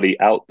everybody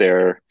out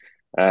there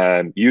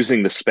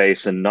using the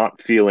space and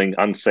not feeling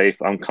unsafe,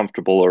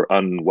 uncomfortable, or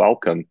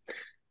unwelcome.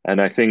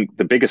 And I think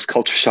the biggest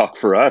culture shock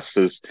for us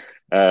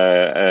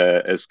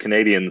as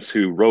Canadians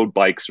who rode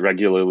bikes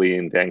regularly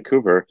in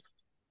Vancouver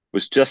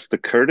was just the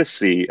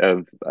courtesy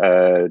of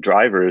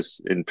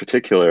drivers in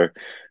particular.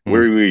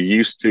 Where we Mm. were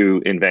used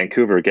to in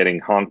Vancouver getting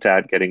honked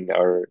at, getting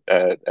our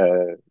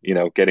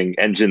getting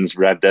engines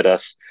revved at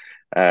us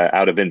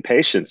out of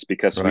impatience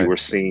because we Right. were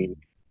seen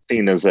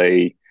as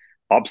a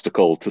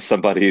obstacle to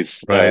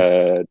somebody's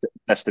Right.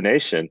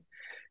 destination.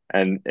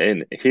 And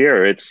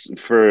here it's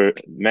for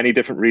many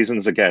different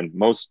reasons. Again,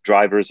 most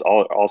drivers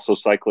are also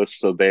cyclists,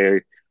 so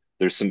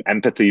there's some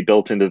empathy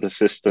built into the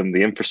system.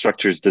 The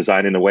infrastructure is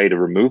designed in a way to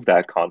remove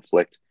that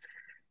conflict.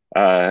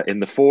 In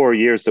the 4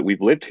 years that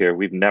we've lived here,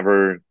 we've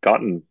never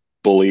gotten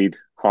bullied,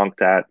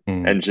 honked at,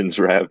 Mm. engines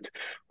revved,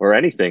 or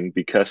anything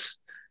because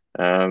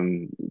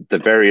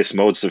the various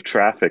modes of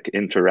traffic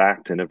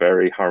interact in a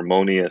very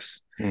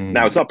harmonious.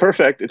 Now, it's Mm. not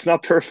perfect. It's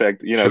not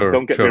perfect. Sure.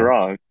 Don't get me Sure.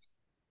 wrong.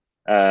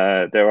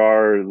 There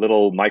are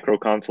little micro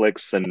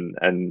conflicts and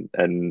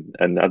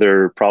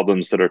other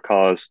problems that are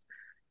caused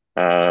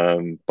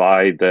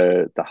by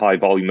the high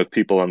volume of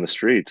people on the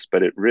streets.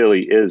 But it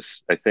really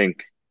is, I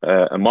think,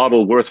 a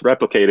model worth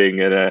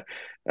replicating and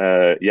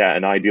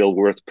an ideal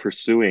worth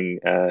pursuing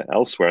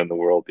elsewhere in the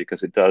world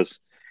because it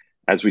does,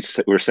 as we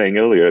were saying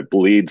earlier, it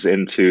bleeds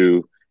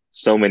into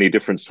so many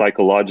different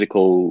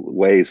psychological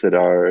ways that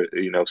are,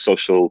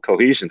 social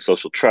cohesion,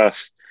 social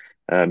trust,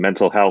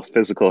 mental health,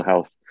 physical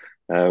health.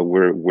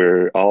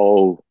 We're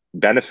all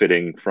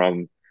benefiting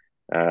from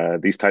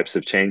these types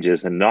of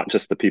changes, and not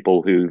just the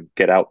people who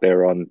get out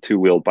there on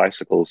two-wheeled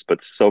bicycles,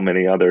 but so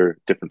many other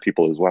different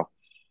people as well.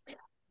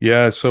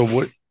 Yeah.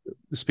 So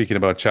speaking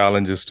about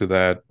challenges to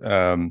that,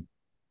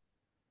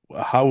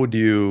 how would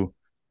you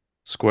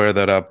square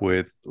that up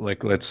with,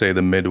 like, let's say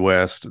the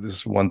Midwest? This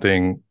is one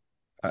thing,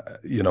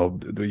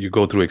 you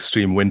go through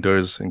extreme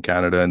winters in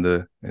Canada and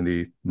in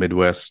the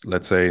Midwest,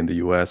 let's say in the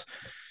US.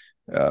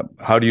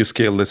 How do you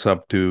scale this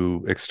up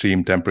to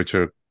extreme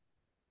temperature,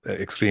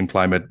 extreme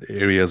climate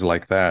areas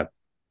like that?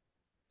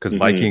 Because Hmm.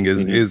 biking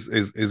is Hmm. is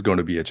is is going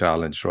to be a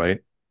challenge, right?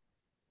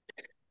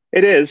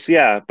 It is,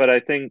 yeah, but I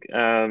think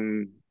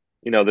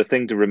the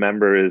thing to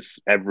remember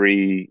is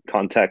every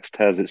context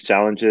has its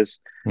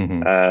challenges.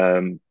 Hmm.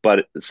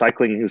 But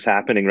cycling is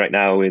happening right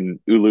now in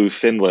Oulu,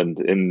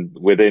 Finland, in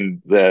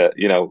within the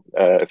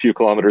a few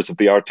kilometers of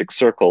the Arctic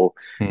Circle,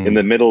 in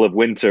the Hmm. middle of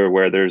winter,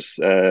 where there's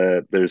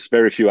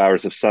very few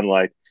hours of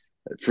sunlight,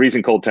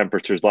 freezing cold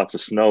temperatures, lots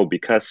of snow,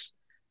 because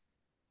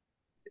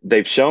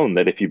they've shown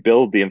that if you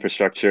build the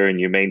infrastructure and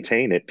you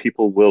maintain it,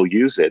 people will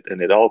use it,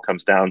 and it all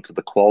comes down to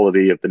the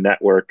quality of the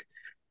network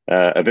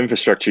of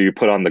infrastructure you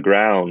put on the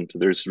ground.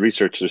 There's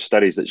research, there's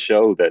studies that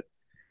show that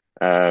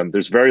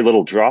there's very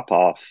little drop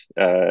off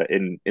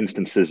in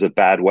instances of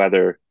bad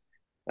weather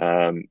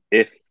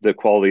if the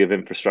quality of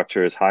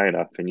infrastructure is high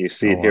enough. And you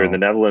see Oh, it here in the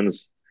wow.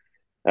 Netherlands,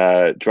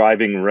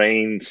 driving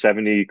rain,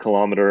 70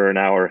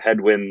 km/h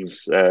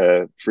headwinds,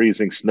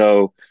 freezing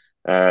snow,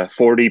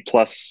 40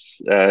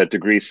 plus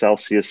degrees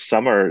Celsius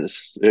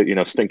summers,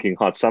 stinking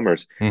hot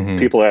summers. Hmm.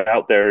 People are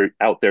out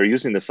there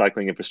using the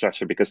cycling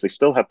infrastructure because they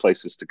still have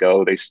places to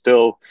go. They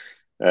still,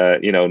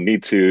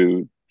 need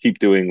to keep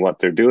doing what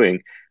they're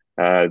doing.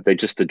 They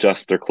just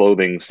adjust their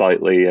clothing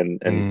slightly and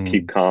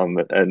keep Mm. calm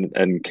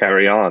and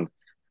carry on.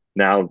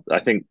 Now, I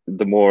think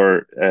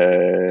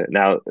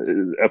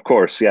of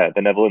course, yeah,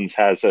 the Netherlands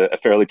has a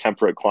fairly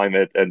temperate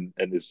climate and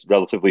is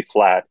relatively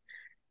flat.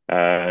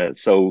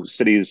 So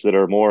cities that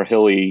are more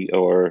hilly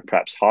or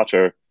perhaps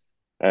hotter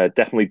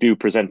definitely do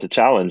present a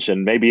challenge.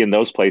 And maybe in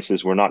those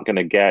places, we're not going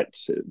to get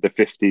the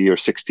 50 or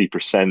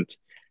 60%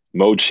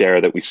 mode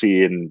share that we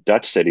see in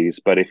Dutch cities.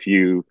 But if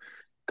you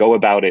go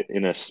about it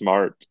in a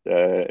smart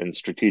and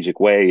strategic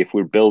way, if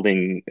we're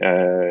building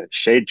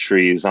shade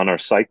trees on our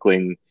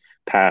cycling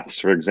paths,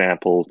 for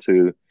example,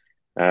 to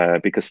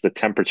because the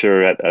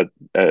temperature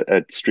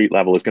at street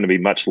level is going to be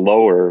much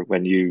lower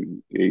when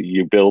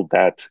you build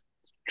that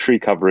tree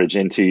coverage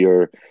into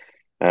your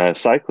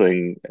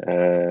cycling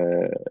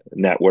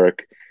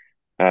network,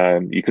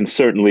 you can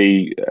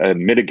certainly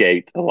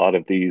mitigate a lot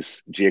of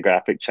these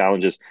geographic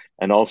challenges.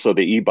 And also,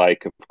 the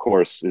e-bike, of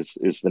course,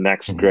 is the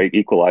next Mhm. great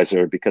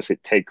equalizer because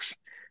it takes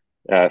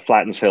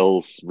flattens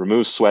hills,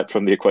 removes sweat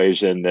from the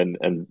equation,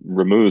 and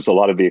removes a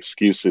lot of the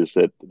excuses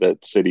that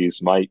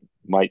cities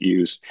might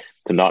use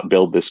to not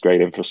build this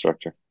great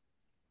infrastructure.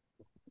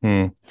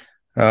 Hmm.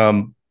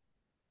 Um,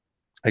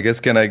 I guess,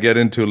 can I get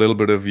into a little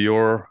bit of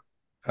your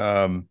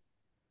um,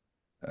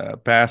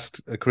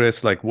 past,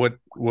 Chris? Like, what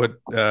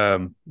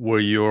were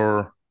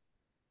your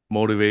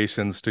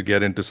motivations to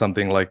get into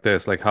something like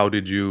this? Like, how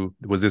did you,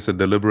 was this a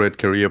deliberate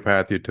career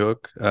path you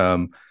took?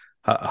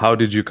 How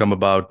did you come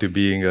about to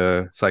being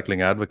a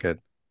cycling advocate?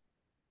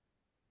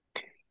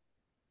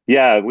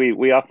 Yeah,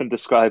 we often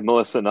describe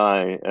Melissa and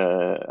I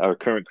our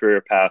current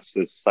career paths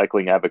as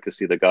cycling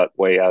advocacy that got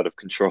way out of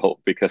control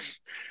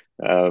because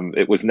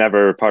it was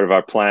never part of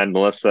our plan.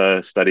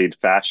 Melissa studied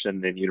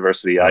fashion in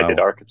university. I did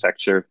Wow.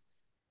 architecture.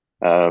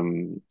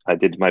 I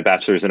did my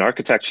bachelor's in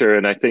architecture,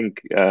 and I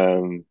think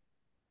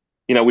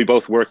we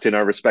both worked in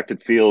our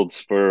respected fields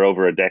for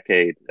over a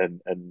decade,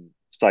 and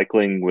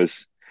cycling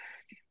was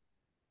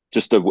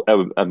just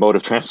a mode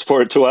of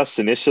transport to us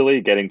initially,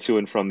 getting to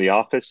and from the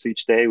office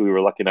each day. We were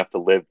lucky enough to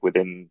live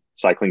within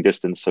cycling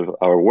distance of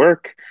our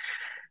work.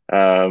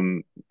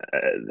 Um, uh,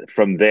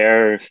 from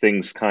there,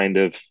 things kind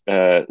of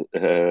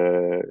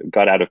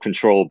got out of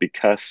control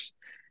because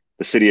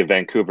the city of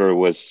Vancouver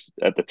was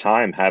at the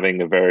time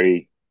having a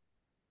very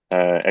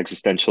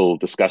existential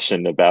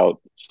discussion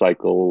about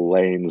cycle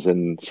lanes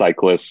and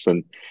cyclists,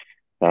 and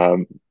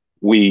um,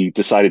 we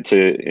decided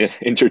to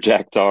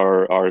interject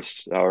our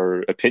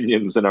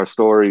opinions and our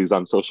stories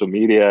on social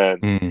media,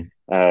 and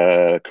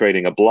Mm.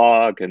 creating a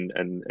blog, and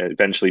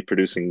eventually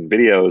producing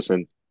videos.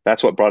 And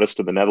that's what brought us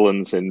to the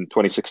Netherlands in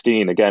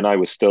 2016. Again, I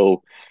was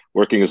still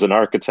working as an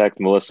architect,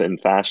 Melissa in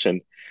fashion.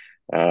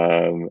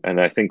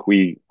 And I think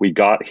we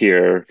got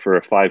here for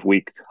a 5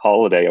 week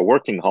holiday, a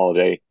working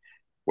holiday,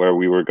 where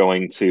we were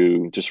going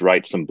to just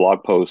write some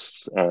blog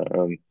posts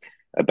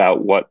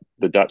about what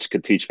the Dutch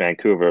could teach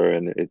Vancouver,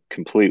 and it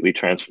completely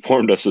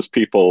transformed us as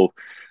people.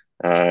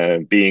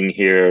 Being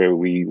here,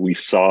 we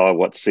saw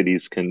what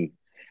cities can,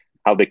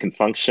 how they can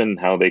function,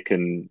 how they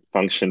can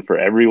function for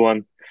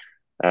everyone,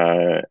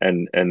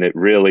 and it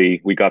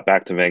really, we got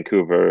back to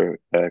Vancouver,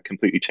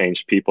 completely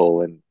changed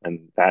people,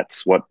 and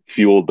that's what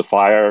fueled the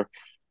fire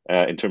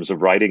in terms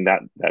of writing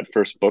that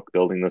first book,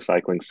 building the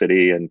cycling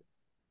city, and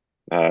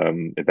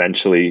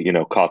eventually,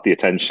 caught the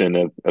attention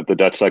of the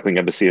Dutch Cycling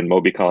Embassy and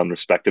Mobicon,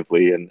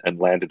 respectively, and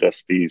landed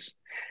us these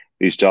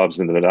jobs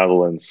in the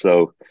Netherlands.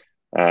 So,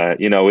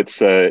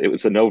 it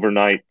was an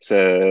overnight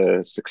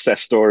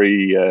success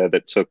story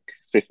that took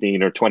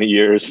 15 or 20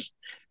 years,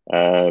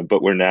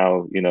 but we're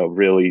now,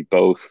 really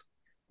both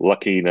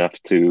lucky enough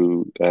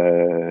to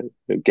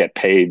get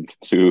paid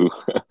to,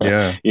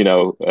 Yeah.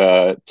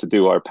 to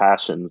do our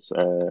passions,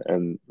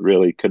 and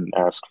really couldn't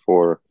ask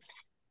for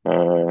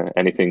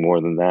anything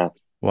more than that.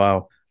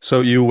 Wow.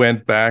 So you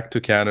went back to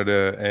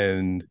Canada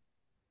and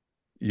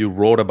you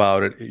wrote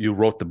about it. You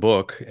wrote the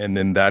book, and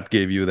then that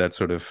gave you that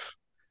sort of,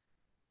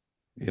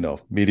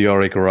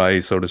 meteoric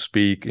rise, so to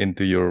speak,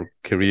 into your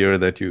career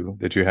that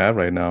you have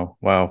right now.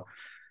 Wow.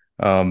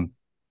 Um,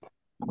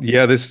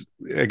 yeah, this,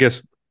 I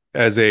guess,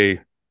 as a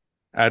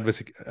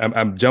advocacy,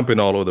 I'm jumping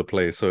all over the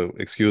place, so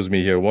excuse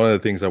me here. One of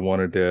the things I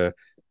wanted to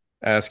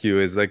ask you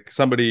is, like,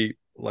 somebody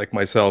like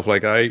myself,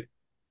 like,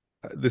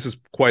 this is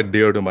quite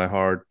dear to my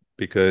heart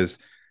because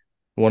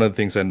one of the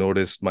things I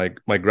noticed, my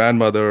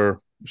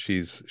grandmother,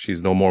 she's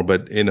no more,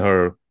 but in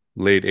her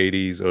late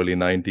 80s, early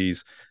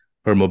 90s,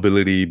 her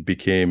mobility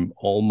became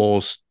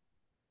almost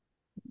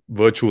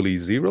virtually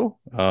zero,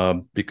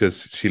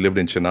 because she lived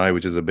in Chennai,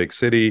 which is a big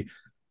city,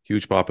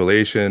 huge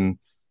population.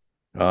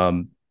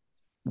 Um,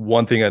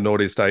 One thing I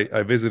noticed,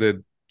 I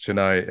visited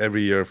Chennai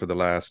every year for the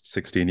last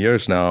 16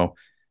 years now.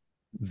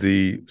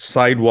 The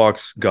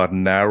sidewalks got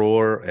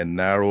narrower and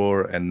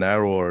narrower and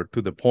narrower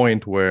to the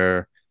point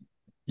where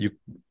you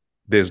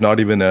there's not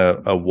even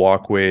a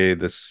walkway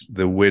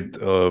the width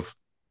of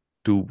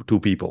two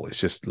people. It's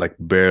just like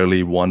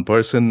barely one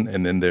person,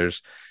 and then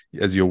there's,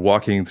 as you're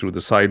walking through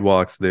the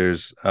sidewalks,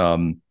 there's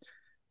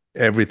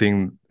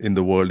everything in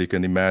the world you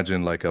can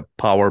imagine, like a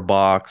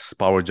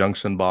power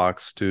junction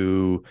box,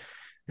 to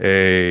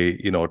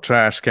a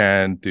trash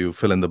can, to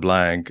fill in the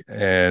blank.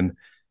 And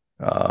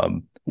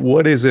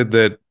what is it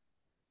that,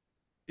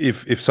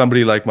 if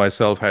somebody like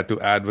myself had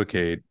to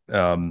advocate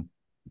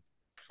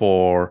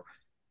for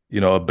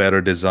a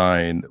better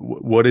design?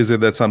 What is it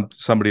that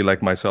somebody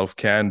like myself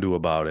can do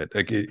about it?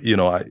 Like,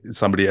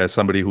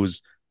 somebody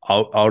who's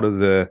out of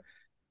the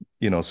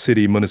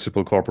city,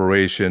 municipal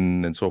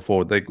corporation, and so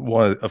forth. Like,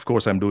 one, of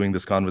course, I'm doing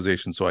this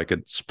conversation so I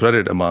could spread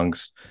it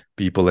amongst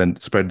people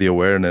and spread the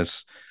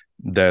awareness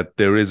that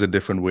there is a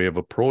different way of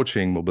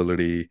approaching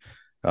mobility.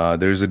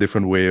 There is a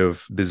different way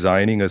of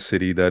designing a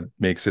city that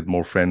makes it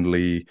more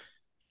friendly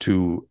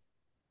to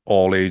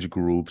all age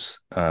groups,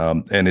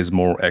 and is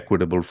more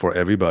equitable for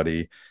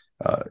everybody.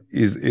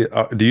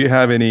 Do you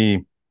have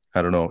any,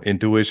 I don't know,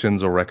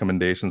 intuitions or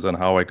recommendations on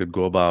how I could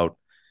go about,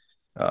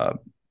 uh,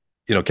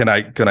 can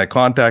I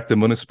contact the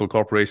municipal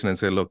corporation and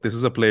say, look, this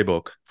is a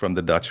playbook from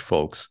the Dutch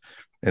folks,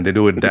 and they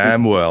do it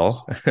damn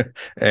well,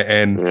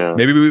 and Yeah,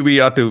 maybe we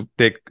ought to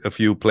take a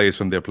few plays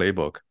from their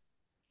playbook.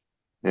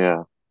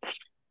 yeah,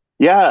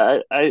 yeah.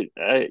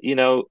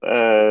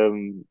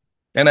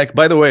 And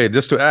by the way,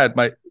 just to add,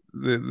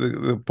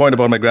 the point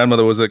about my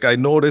grandmother was like I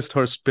noticed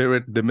her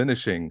spirit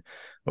diminishing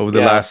over the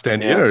Yeah, last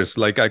 10 yeah, years.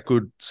 Like I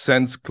could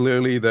sense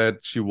clearly that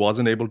she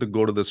wasn't able to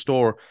go to the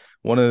store.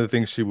 One of the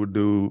things she would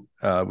do,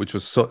 which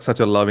was such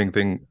a loving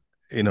thing,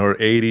 in her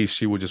 80s,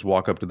 she would just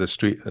walk up to the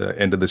street,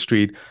 end of the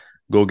street,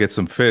 go get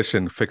some fish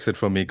and fix it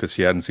for me because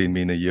she hadn't seen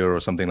me in a year or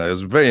something like that. It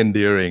was very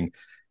endearing.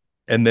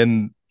 And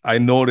then I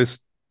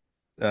noticed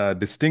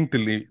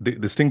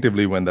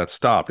distinctively when that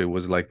stopped. It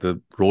was like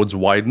the roads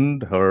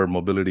widened, her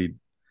mobility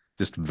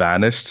just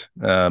vanished,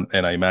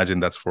 and I imagine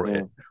that's for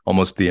yeah,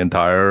 almost the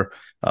entire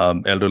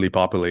elderly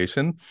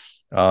population.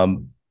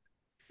 Um,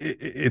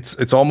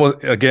 it's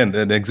almost again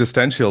an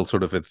existential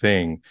sort of a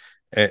thing.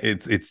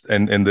 It's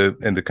and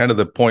the kind of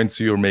the points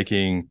you're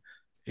making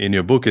in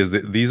your book is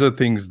that these are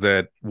things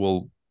that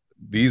will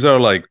these are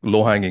like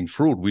low hanging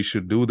fruit. We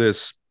should do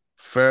this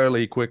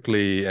fairly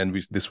quickly, and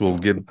this will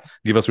give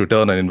us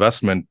return on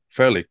investment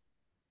fairly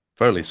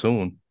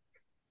soon.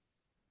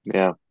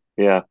 yeah,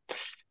 yeah.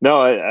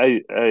 No,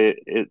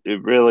 it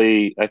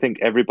really, I think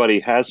everybody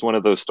has one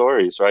of those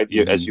stories, right?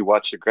 As Hmm. you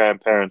watch your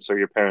grandparents or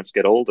your parents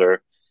get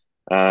older,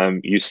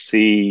 you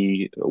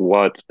see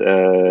what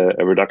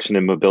a reduction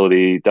in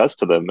mobility does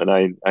to them.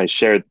 And I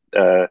shared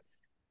a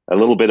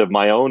little bit of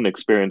my own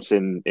experience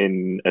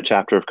in a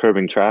chapter of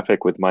Curbing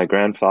Traffic with my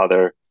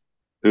grandfather,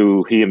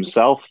 who he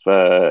himself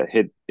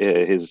hit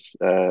his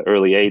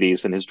early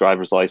 80s, and his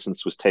driver's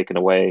license was taken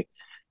away,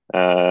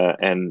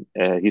 and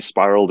he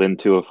spiraled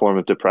into a form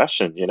of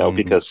depression, Hmm.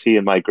 because he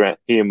and my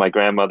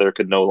grandmother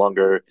could no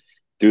longer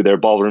do their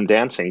ballroom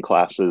dancing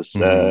classes,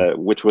 Hmm.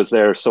 which was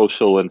their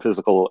social and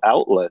physical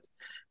outlet,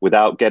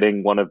 without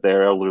getting one of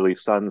their elderly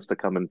sons to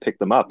come and pick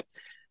them up.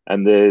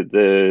 And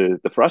the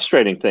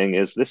frustrating thing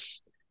is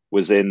this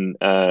was in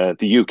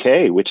the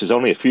UK, which is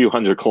only a few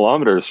hundred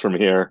kilometers from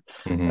here,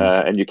 Hmm.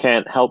 and you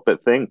can't help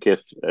but think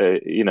if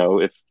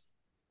if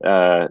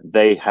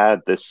they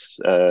had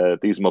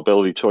these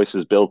mobility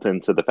choices built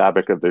into the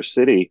fabric of their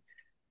city,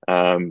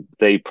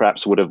 they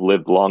perhaps would have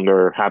lived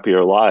longer,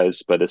 happier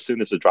lives. But as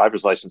soon as the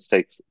driver's license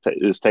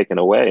is taken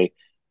away,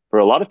 for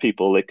a lot of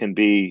people, it can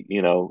be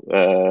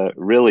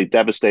really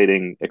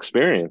devastating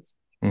experience.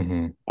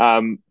 Hmm.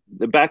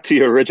 Back to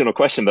your original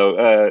question,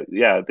 though,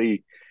 yeah,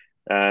 the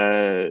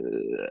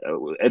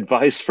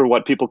advice for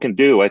what people can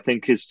do, I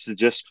think, is to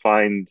just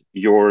find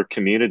your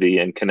community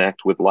and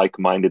connect with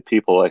like-minded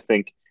people. I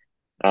think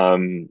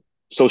um,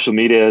 social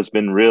media has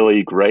been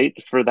really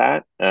great for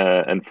that.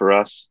 And for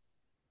us,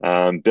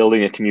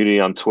 building a community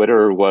on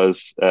Twitter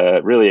was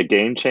really a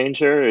game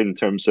changer in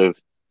terms of,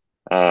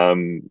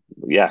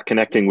 yeah,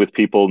 connecting with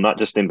people, not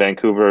just in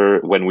Vancouver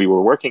when we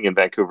were working in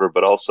Vancouver,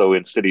 but also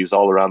in cities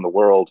all around the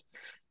world,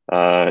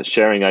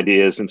 sharing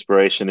ideas,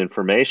 inspiration,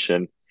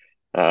 information.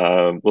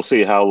 We'll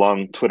see how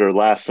long Twitter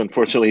lasts,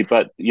 unfortunately.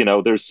 But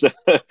there's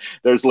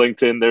there's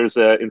LinkedIn, there's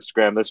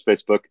Instagram, there's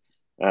Facebook,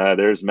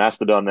 there's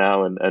Mastodon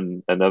now,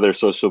 and other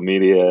social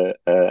media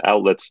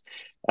outlets.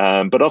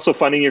 But also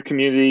finding your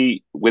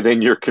community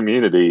within your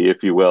community,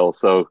 if you will.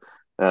 So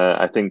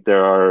I think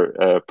there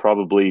are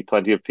probably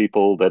plenty of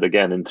people that,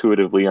 again,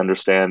 intuitively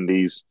understand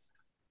these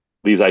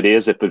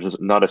ideas. If there's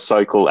not a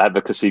cycle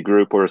advocacy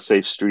group or a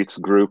safe streets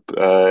group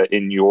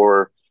in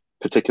your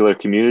particular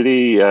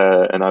community,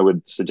 and I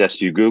would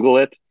suggest you Google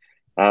it,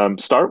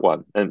 start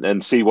one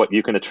and see what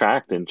you can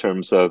attract in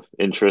terms of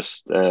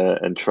interest,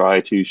 and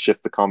try to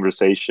shift the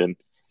conversation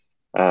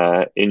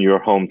in your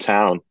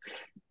hometown.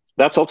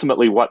 That's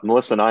ultimately what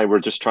Melissa and I were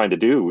just trying to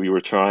do. We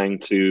were trying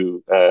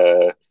to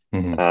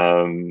Hmm.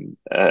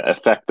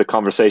 affect the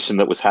conversation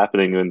that was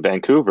happening in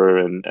Vancouver,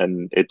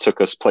 and it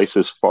took us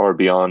places far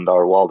beyond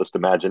our wildest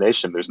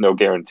imagination. There's no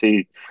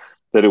guarantee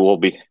that it will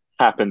be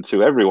happen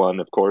to everyone,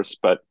 of course,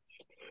 but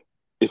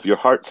if your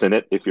heart's in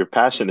it, if your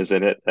passion is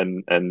in it,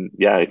 and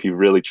yeah, if you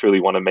really truly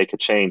want to make a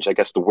change, I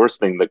guess the worst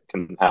thing that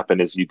can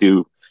happen is you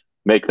do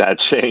make that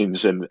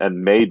change, and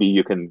maybe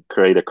you can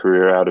create a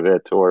career out of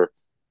it, or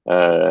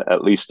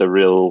at least a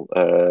real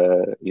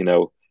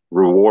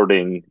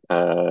rewarding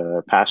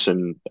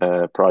passion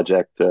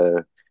project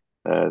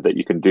that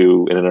you can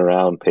do in and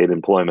around paid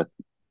employment.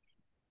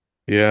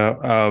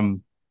 Yeah.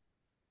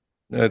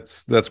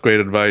 That's great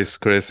advice,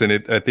 Chris.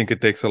 And I think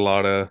it takes a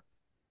lot of,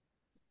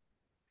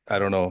 I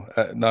don't know,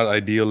 not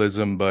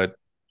idealism, but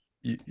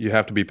you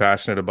have to be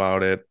passionate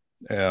about it,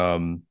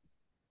 um,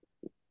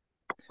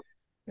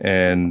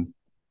 and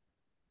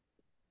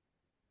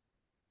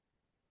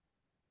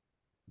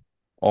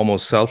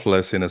almost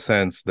selfless in a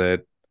sense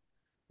that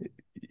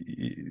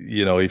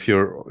if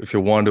you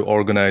want to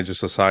organize your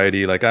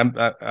society, like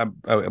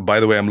by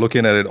the way, I'm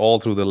looking at it all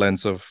through the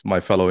lens of my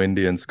fellow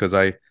Indians, because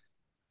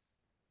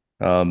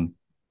um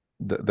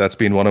that's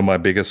been one of my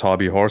biggest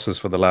hobby horses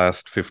for the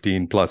last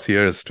 15 plus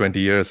years, 20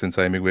 years since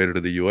I immigrated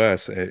to the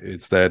US.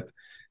 It's that,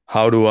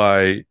 how do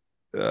I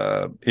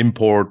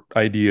import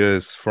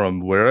ideas from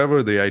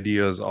wherever the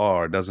ideas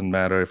are? Doesn't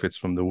matter if it's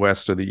from the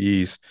West or the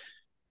East,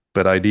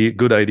 but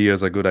good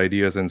ideas are good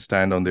ideas and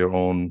stand on their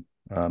own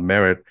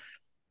merit.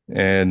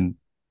 And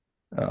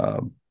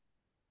um,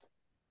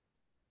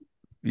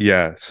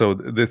 yeah, so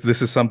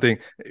this is something,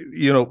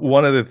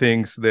 one of the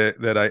things that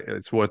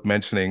it's worth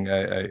mentioning,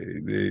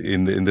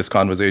 in this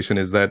conversation,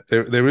 is that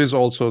there is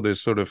also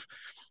this sort of,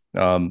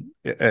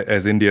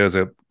 as India has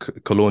a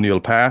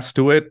colonial past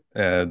to it,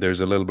 there's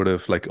a little bit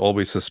of, like,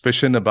 always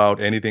suspicion about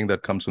anything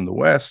that comes from the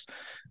West.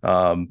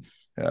 Um,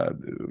 uh,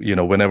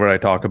 Whenever I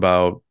talk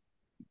about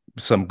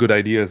some good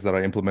ideas that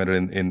are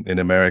implemented in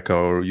America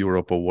or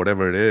Europe or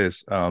whatever it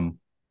is,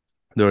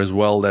 there is,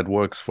 well, that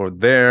works for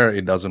there,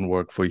 it doesn't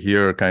work for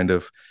here, kind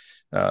of,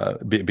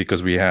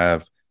 because we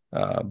have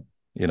a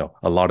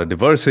lot of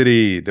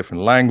diversity,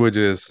 different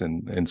languages,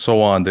 and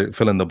so on. They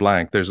fill in the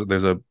blank. There's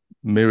a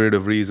myriad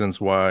of reasons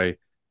why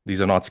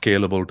these are not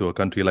scalable to a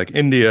country like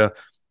India.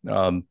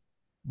 Um,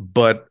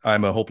 but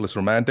I'm a hopeless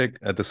romantic.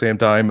 At the same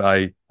time,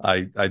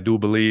 I do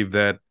believe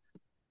that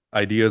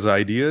ideas are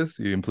ideas.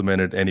 You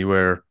implement it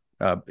anywhere.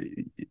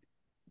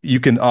 You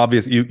can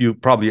you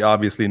probably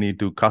obviously need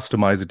to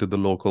customize it to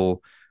the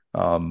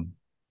um,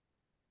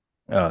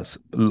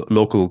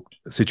 local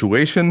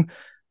situation,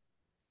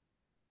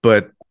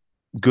 but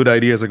good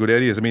ideas are good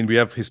ideas. I mean, we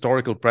have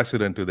historical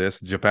precedent to this.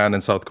 Japan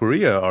and South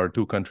Korea are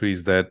two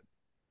countries that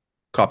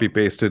copy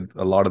pasted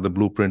a lot of the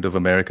blueprint of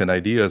American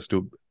ideas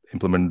to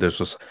implement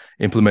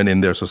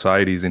in their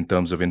societies in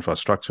terms of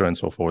infrastructure and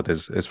so forth,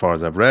 as far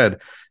as I've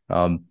read.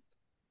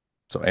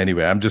 So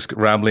anyway, I'm just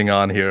rambling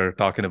on here,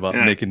 talking about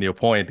Yeah. making your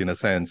point in a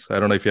sense. I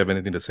don't know if you have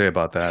anything to say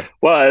about that.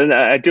 Well, and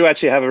I do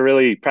actually have a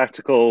really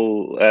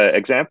practical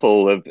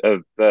example of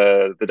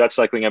the Dutch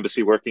Cycling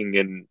Embassy working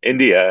in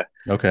India.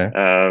 Okay.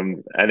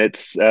 And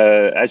it's,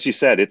 as you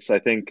said, it's, I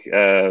think,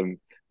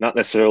 not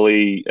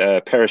necessarily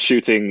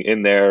parachuting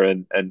in there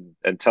and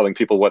telling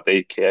people what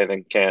they can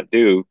and can't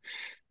do,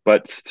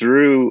 but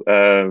through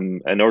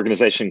an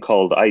organization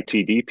called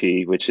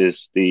ITDP, which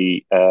is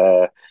the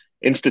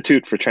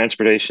Institute for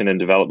Transportation and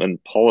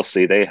Development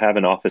Policy. They have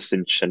an office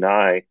in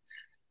Chennai,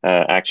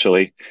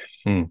 actually.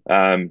 Hmm.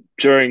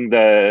 During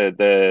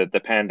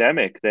the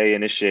pandemic, they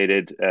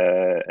initiated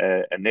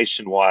a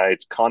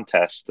nationwide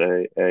contest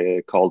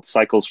called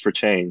Cycles for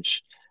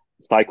Change,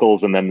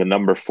 cycles, and then the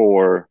number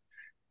four,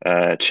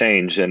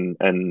 change. And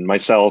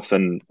myself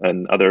and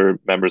other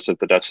members of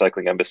the Dutch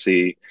Cycling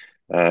Embassy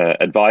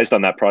advised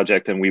on that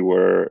project, and we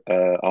were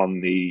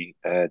on the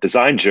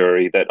design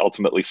jury that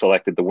ultimately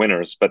selected the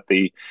winners. But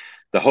the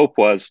hope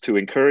was to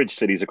encourage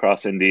cities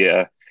across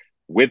India,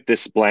 with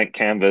this blank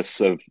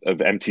canvas of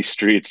empty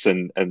streets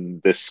and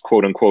this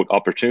quote unquote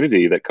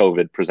opportunity that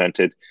COVID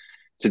presented,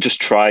 to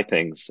just try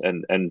things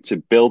and to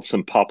build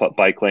some pop-up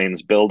bike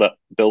lanes, build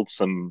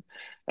some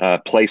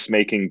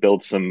placemaking,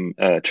 build some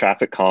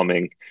traffic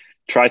calming,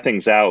 try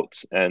things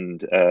out,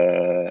 and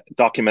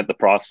document the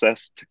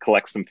process to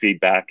collect some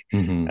feedback,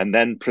 Mm-hmm. and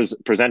then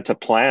present a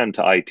plan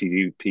to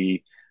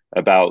ITUP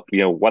about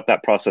what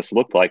that process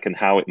looked like and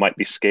how it might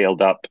be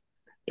scaled up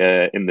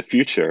in the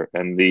future.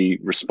 And the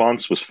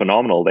response was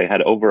phenomenal. They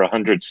had over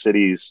 100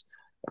 cities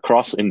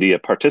across India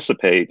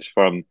participate,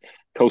 from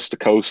coast to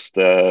coast,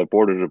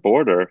 border to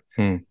border.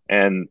 Hmm.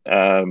 And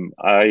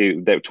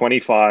there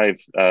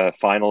 25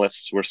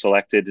 finalists were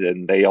selected,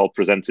 and they all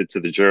presented to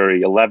the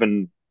jury.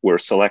 11 were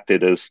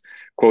selected as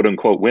quote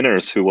unquote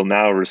winners, who will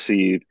now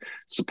receive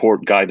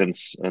support,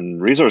 guidance,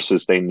 and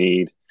resources they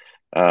need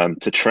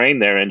to train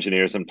their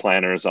engineers and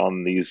planners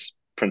on these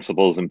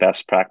principles and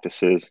best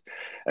practices.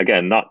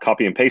 Again, not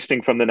copy and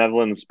pasting from the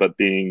Netherlands, but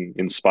being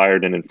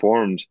inspired and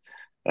informed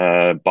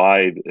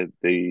by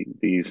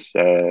these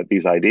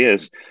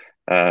ideas,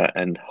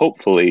 and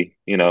hopefully,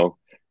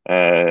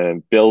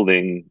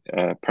 building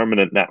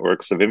permanent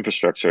networks of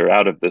infrastructure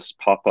out of this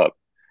pop-up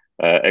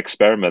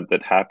experiment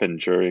that happened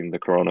during the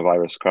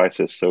coronavirus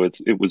crisis. So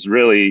it was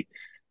really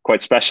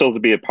quite special to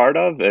be a part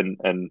of,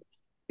 and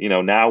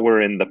now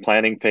we're in the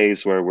planning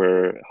phase where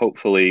we're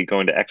hopefully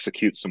going to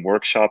execute some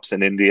workshops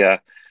in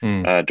India,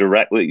 Hmm.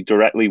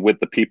 directly with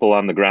the people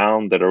on the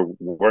ground that are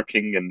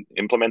working and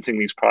implementing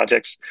these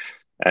projects,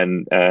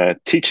 and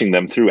teaching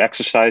them through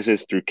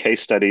exercises, through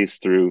case studies,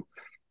 through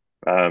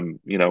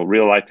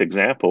real life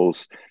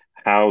examples,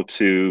 how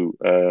to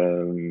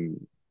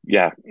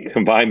yeah,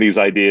 combine these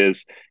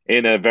ideas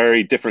in a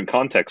very different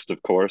context.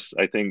 Of course,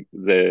 I think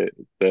the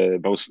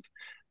most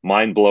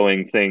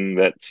mind-blowing thing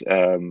that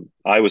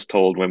I was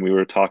told when we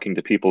were talking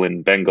to people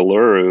in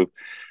Bengaluru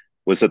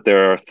was that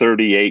there are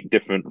 38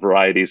 different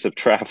varieties of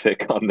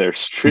traffic on their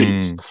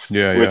streets,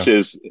 Yeah, which yeah.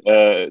 is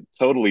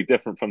totally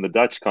different from the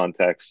Dutch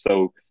context.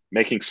 So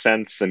making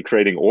sense and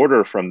creating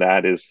order from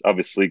that is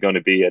obviously going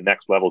to be a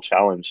next level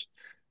challenge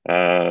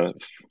uh,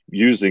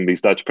 using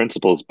these Dutch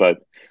principles. But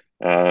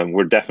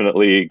we're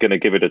definitely going to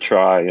give it a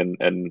try,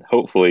 and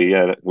hopefully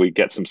we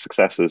get some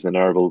successes and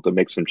are able to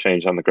make some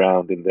change on the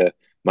ground in the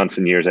months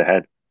and years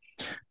ahead.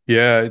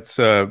 Yeah, it's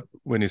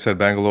when you said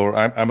Bangalore,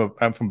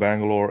 I'm from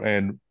Bangalore,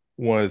 and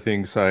one of the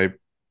things I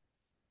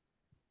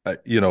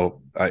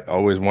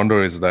always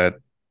wonder is that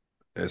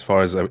as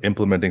far as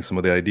implementing some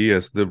of the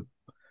ideas,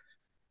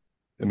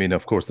 I mean,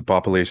 of course, the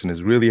population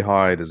is really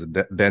high. There's a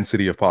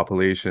density of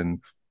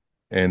population,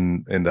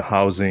 and the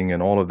housing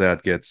and all of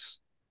that gets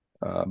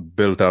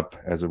built up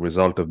as a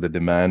result of the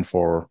demand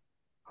for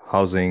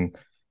housing.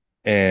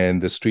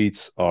 And the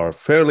streets are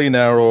fairly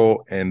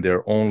narrow, and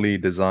they're only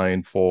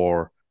designed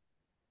for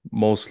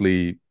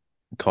mostly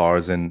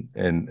cars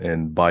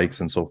and bikes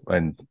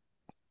and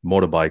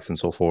motorbikes and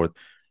so forth.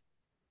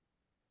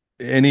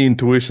 Any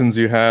intuitions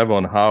you have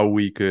on how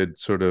we could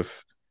sort of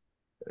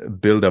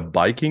build a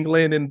biking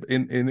lane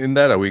in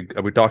that? Are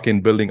we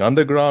talking building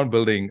underground,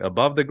 building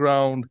above the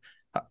ground?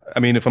 I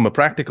mean, from a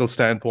practical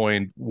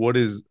standpoint, what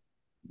is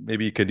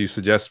maybe could you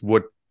suggest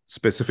what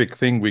specific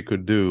thing we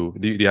could do?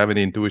 Do you have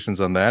any intuitions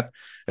on that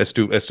as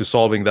to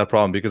solving that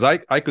problem? Because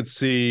I could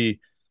see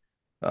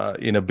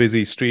in a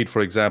busy street,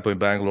 for example, in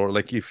Bangalore,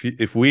 like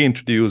if we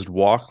introduced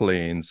walk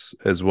lanes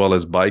as well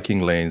as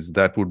biking lanes,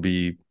 that would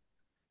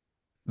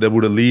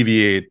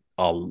alleviate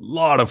a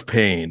lot of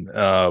pain.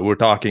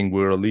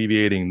 We're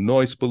alleviating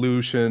noise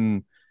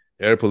pollution,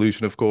 air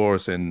pollution, of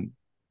course, and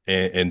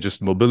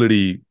just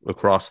mobility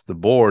across the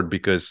board.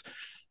 Because,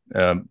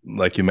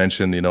 like you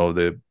mentioned,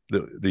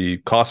 the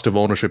cost of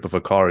ownership of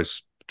a car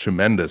is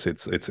tremendous.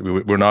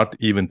 We're not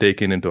even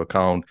taking into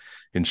account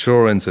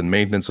insurance and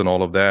maintenance and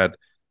all of that.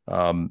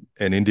 And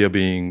India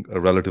being a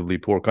relatively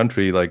poor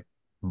country, like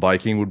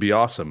biking would be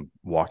awesome.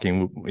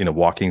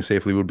 Walking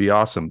safely would be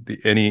awesome.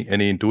 Any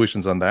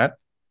intuitions on that?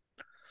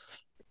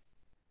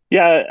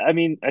 Yeah, I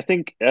mean, I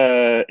think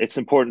it's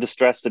important to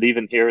stress that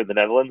even here in the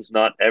Netherlands,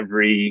 not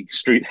every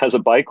street has a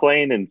bike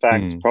lane. In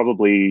fact, Hmm.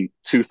 probably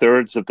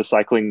two-thirds of the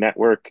cycling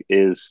network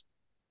is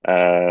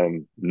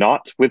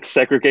not with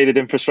segregated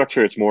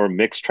infrastructure. It's more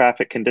mixed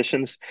traffic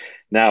conditions.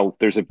 Now,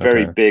 there's a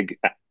very Okay. big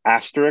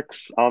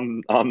asterisk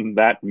on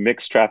that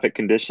mixed traffic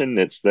condition.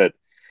 It's that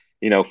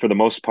for the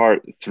most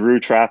part, through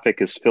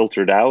traffic is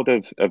filtered out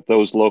of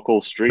those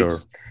local Sure.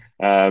 streets,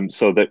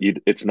 so that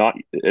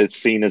it's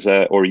seen as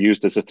a or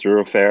used as a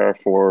thoroughfare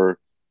for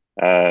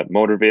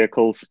motor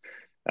vehicles,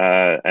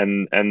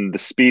 and the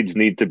speeds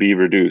need to be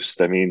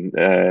reduced. I mean,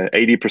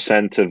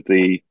 80% of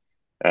the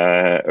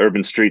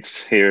urban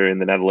streets here in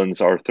the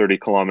Netherlands are 30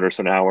 kilometers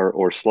an hour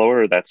or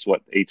slower. That's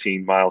what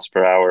 18 miles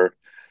per hour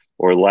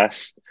or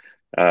less.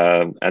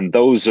 And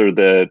those are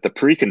the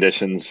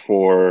preconditions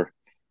for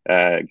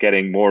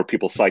getting more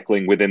people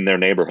cycling within their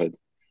neighborhood.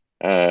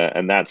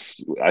 And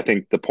that's, I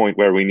think, the point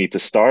where we need to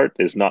start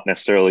is not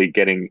necessarily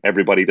getting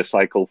everybody to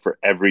cycle for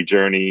every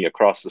journey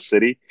across the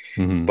city,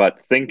 Hmm.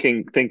 but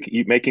making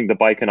the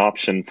bike an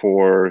option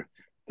for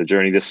the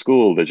journey to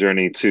school, the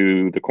journey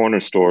to the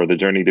corner store, the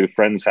journey to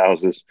friends'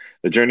 houses,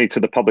 the journey to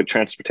the public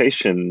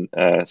transportation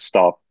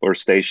stop or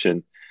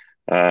station.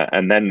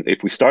 And then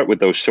if we start with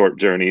those short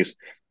journeys,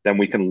 then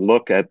we can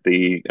look at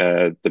the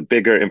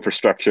bigger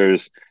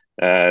infrastructures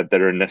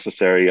that are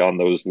necessary on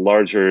those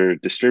larger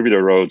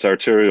distributor roads,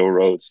 arterial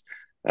roads,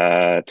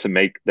 to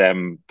make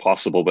them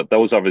possible. But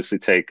those obviously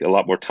take a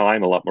lot more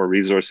time, a lot more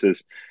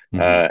resources,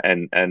 Hmm.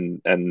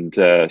 and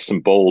some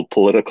bold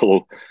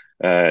political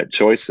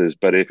choices.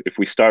 But if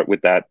we start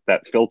with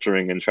that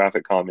filtering and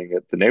traffic calming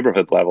at the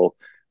neighborhood level,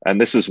 and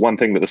this is one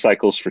thing that the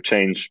Cycles for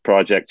Change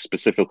project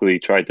specifically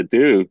tried to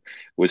do,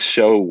 was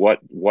show what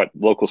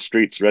local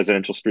streets,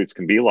 residential streets,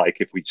 can be like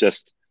if we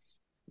just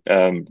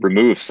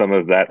remove some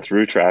of that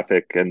through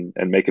traffic and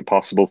make it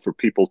possible for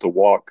people to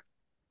walk,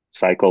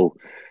 cycle,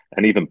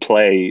 and even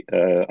play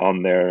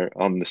on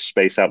the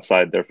space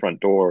outside their front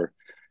door.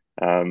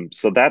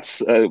 So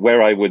that's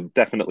where I would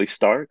definitely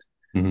start.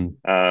 Hmm.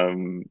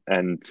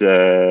 And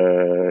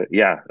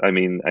yeah, I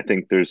mean, I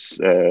think there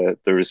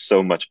is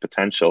so much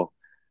potential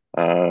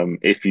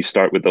if you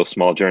start with those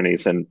small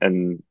journeys, and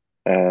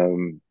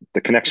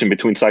the connection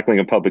between cycling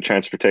and public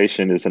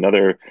transportation is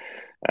another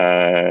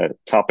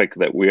topic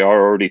that we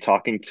are already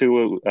talking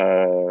to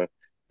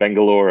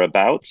Bangalore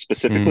about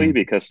specifically, Hmm.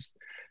 because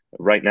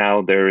right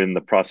now they're in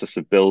the process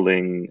of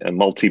building a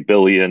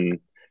multi-billion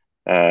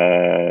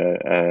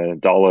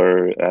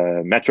dollar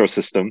metro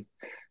system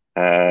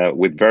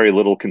with very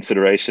little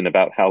consideration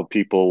about how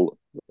people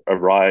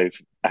arrive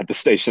at the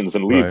stations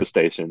and leave the Right.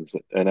 stations.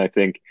 And I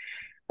think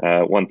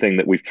one thing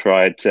that we've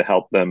tried to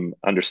help them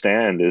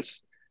understand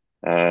is,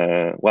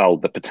 well,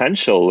 the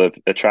potential of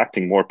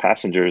attracting more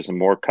passengers and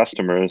more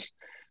customers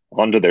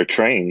onto their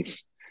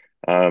trains.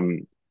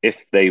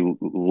 if they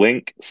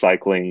link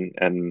cycling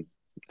and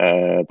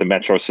the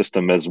metro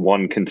system as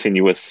one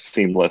continuous,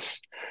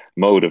 seamless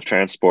mode of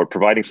transport,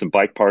 providing some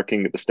bike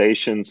parking at the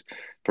stations,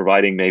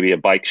 providing maybe a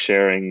bike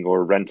sharing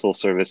or rental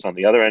service on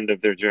the other end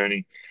of their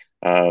journey.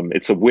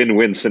 It's a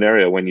win-win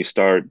scenario when you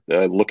start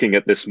looking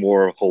at this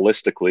more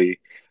holistically,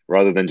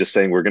 rather than just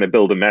saying we're going to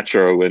build a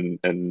metro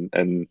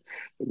and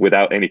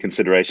without any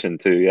consideration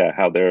to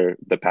how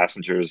the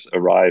passengers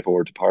arrive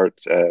or depart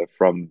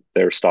from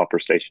their stop or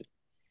station.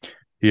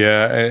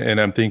 Yeah,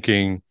 and I'm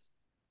thinking,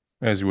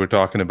 as you were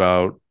talking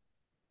about,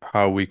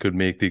 how we could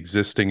make the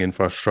existing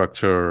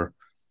infrastructure,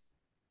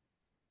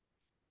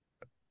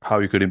 how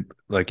you could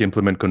like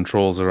implement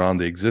controls around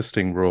the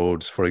existing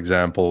roads, for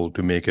example,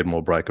 to make it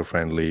more biker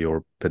friendly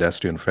or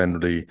pedestrian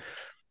friendly.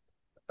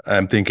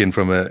 I'm thinking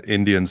from an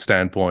Indian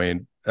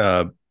standpoint,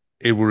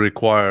 it would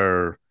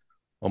require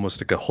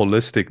almost like a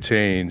holistic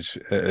change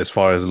as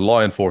far as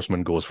law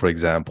enforcement goes. For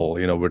example,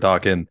 we're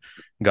talking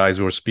guys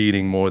who are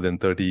speeding more than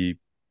 30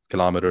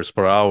 kilometers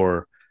per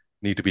hour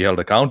need to be held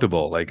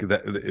accountable. Like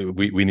that,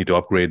 we need to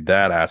upgrade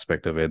that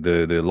aspect of it,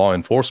 the law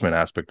enforcement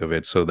aspect of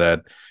it, so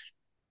that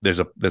there's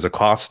a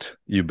cost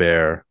you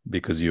bear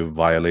because you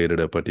violated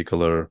a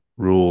particular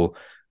rule.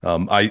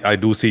 I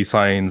do see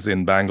signs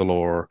in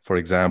Bangalore, for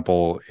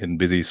example, in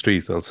busy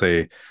streets. They'll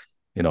say,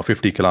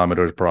 50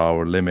 kilometers per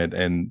hour limit,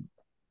 and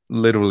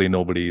literally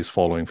nobody is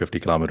following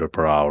 50 kilometer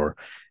per hour.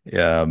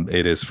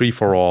 It is free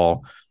for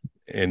all.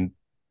 And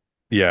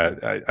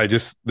yeah, I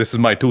just, this is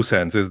my 2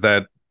 cents, is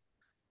that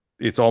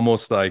it's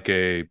almost like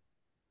a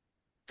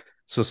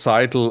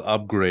societal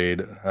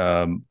upgrade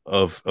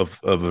of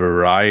a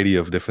variety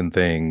of different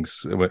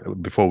things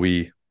before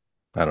we,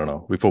 I don't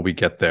know, before we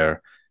get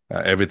there.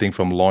 Everything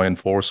from law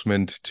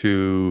enforcement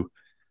to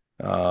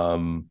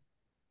um,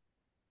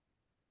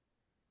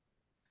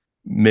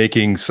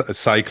 making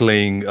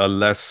cycling a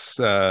less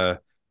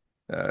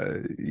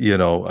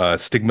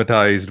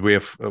stigmatized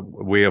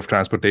way of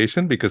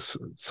transportation, because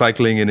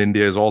cycling in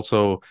India is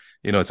also,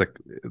 it's like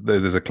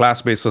there's a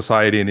class-based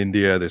society in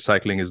India. The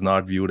cycling is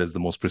not viewed as the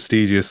most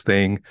prestigious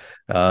thing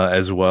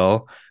as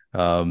well.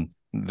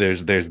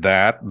 There's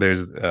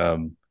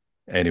that.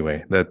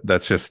 Anyway,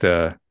 that's just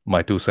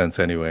my 2 cents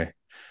anyway.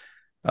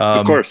 Of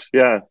Um, course,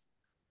 yeah.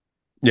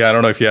 yeah, I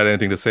don't know if you had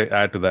anything to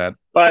add to that.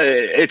 But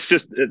it's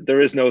just there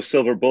is no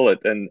silver bullet,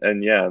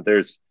 and yeah,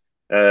 there's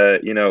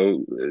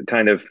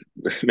kind of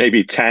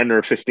maybe 10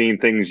 or 15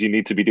 things you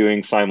need to be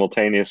doing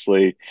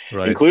simultaneously,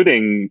 Right.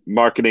 including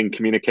marketing,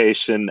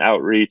 communication,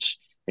 outreach,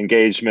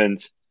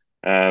 engagement,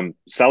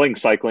 selling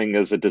cycling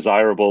as a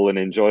desirable and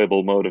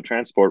enjoyable mode of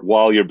transport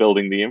while you're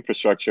building the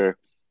infrastructure.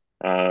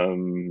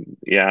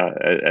 Yeah,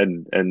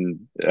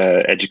 and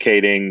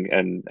educating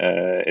and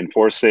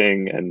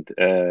enforcing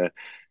and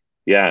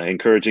yeah,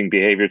 encouraging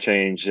behavior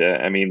change.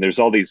 I mean, there's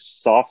all these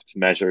soft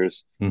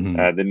measures Hmm.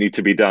 that need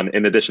to be done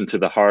in addition to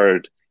the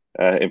hard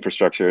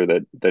infrastructure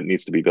that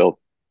needs to be built.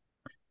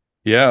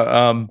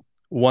 Yeah.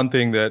 One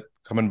thing that,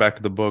 coming back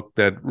to the book,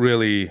 that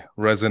really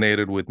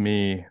resonated with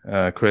me,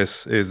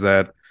 Chris, is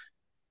that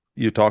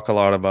you talk a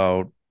lot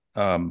about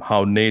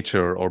how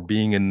nature, or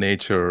being in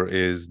nature,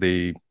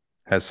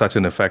 has such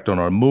an effect on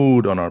our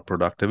mood, on our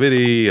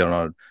productivity, on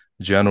our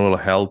general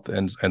health,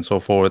 and so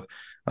forth.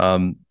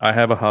 I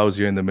have a house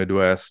here in the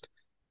Midwest,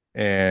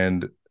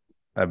 and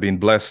I've been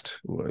blessed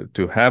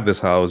to have this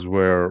house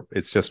where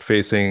it's just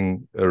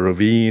facing a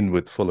ravine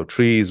with full of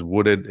trees,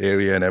 wooded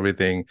area, and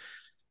everything.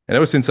 And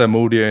ever since I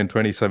moved here in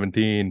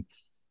 2017,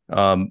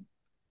 um,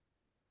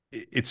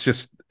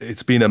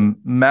 it's been a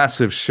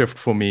massive shift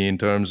for me in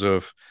terms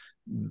of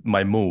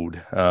my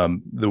mood.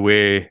 The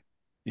way,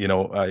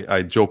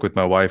 I joke with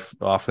my wife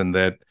often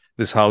that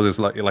this house is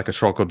like a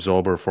shock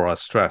absorber for our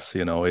stress.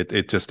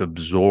 It just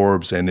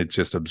absorbs, and it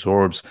just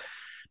absorbs.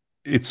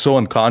 It's so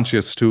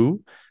unconscious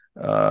too.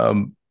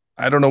 Um,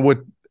 I don't know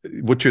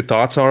what your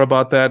thoughts are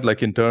about that,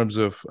 like in terms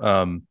of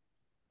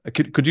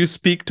could you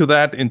speak to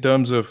that in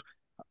terms of,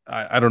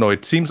 I don't know,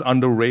 it seems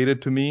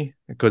underrated to me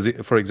because,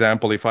 for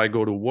example, if I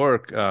go to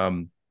work,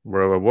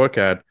 wherever I work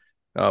at,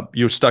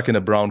 you're stuck in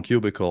a brown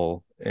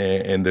cubicle,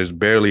 and there's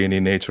barely any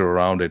nature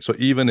around it. So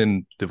even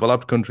in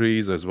developed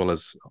countries as well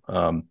as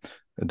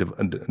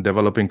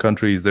developing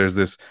countries, there's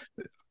this,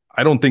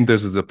 I don't think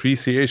there's this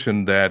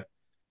appreciation that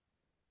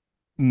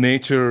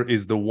nature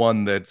is the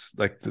one that's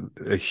like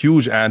a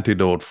huge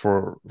antidote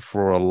for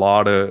a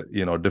lot of,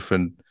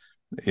 different,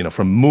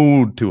 from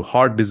mood to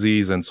heart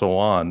disease and so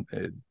on.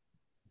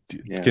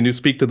 Yeah. Can you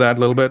speak to that a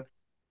little bit?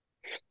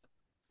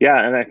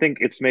 Yeah, and I think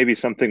it's maybe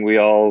something we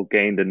all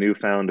gained a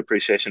newfound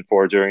appreciation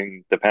for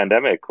during the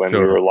pandemic when we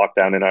Sure. were locked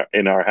down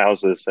in our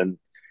houses, and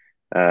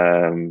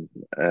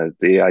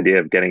the idea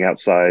of getting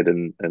outside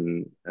and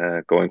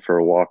going for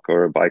a walk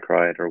or a bike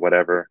ride or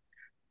whatever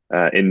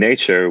in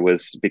nature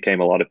was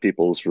became a lot of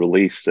people's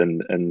release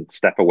and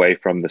step away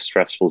from the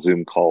stressful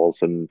Zoom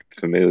calls and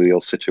familial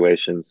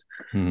situations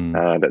Hmm.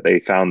 that they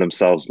found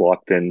themselves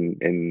locked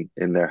in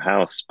their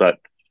house. But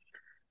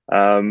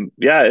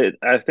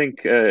I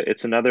think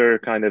it's another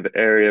kind of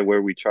area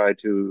where we try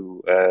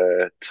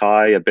to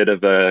tie a bit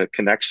of a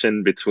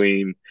connection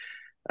between,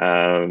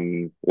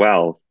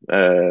 well,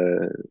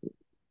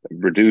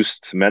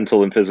 reduced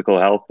mental and physical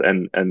health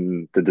and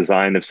the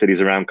design of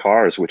cities around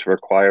cars, which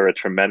require a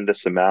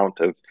tremendous amount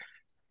of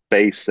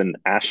space and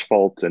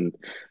asphalt and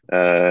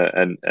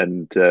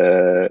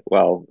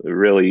well,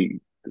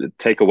 really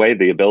take away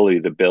the ability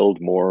to build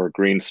more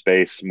green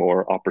space,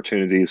 more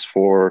opportunities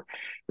for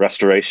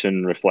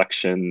restoration,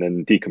 reflection,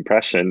 and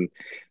decompression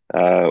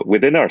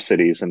within our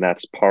cities, and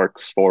that's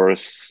parks,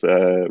 forests,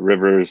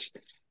 rivers,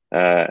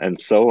 and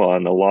so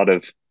on. A lot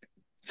of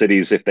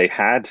cities, if they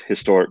had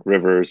historic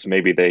rivers,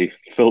 maybe they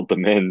filled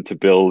them in to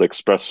build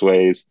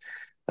expressways.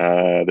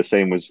 The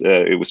same was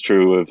it was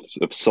true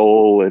of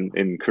Seoul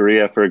in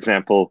Korea, for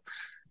example.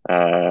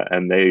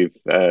 And they've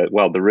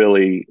well, the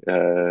really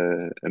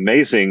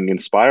amazing,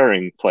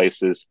 inspiring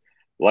places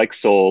like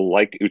Seoul,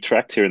 like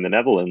Utrecht here in the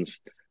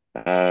Netherlands,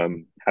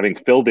 having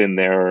filled in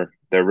their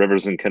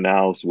rivers and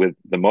canals with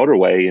the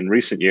motorway in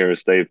recent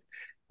years, they've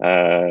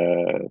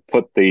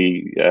put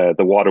the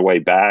waterway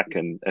back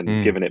and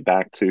given it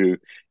back to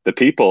the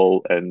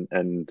people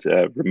and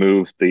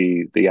removed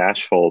the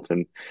asphalt,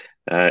 and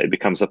it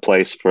becomes a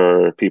place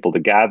for people to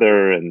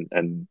gather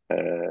and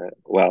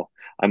well,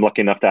 I'm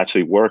lucky enough to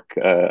actually work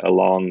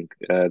along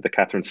the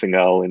Catherine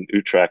Singel in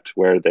Utrecht,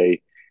 where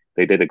they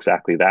did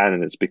exactly that,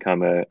 and it's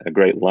become a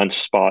great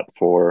lunch spot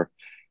for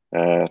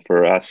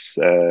us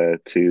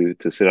to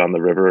sit on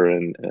the river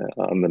and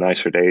on the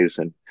nicer days.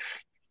 And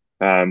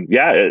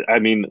yeah, I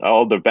mean,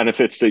 all the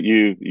benefits that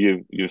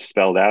you've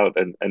spelled out,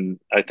 and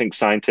I think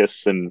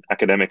scientists and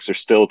academics are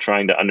still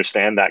trying to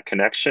understand that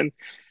connection.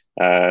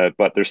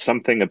 But there's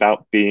something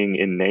about being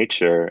in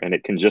nature, and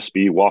it can just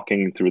be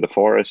walking through the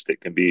forest.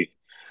 It can be,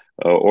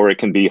 or it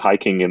can be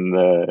hiking in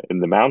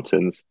the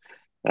mountains.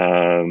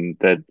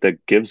 That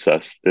gives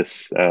us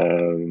this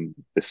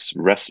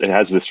rest. It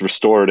has this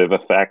restorative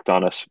effect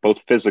on us,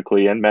 both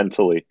physically and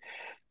mentally.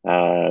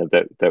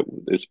 That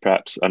is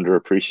perhaps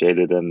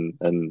underappreciated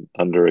and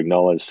under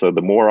acknowledged. So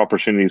the more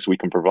opportunities we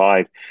can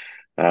provide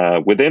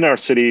within our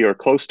city or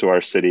close to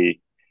our city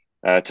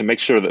to make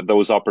sure that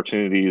those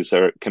opportunities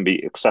can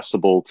be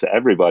accessible to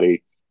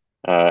everybody,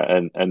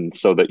 and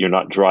so that you're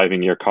not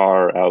driving your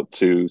car out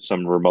to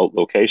some remote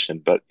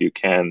location, but you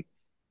can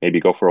maybe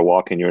go for a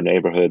walk in your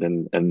neighborhood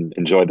and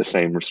enjoy the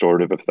same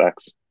restorative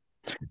effects.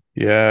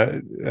 Yeah,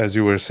 as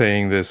you were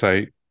saying this,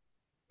 I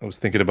was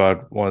thinking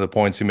about one of the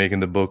points you make in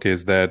the book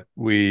is that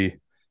we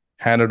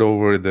handed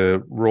over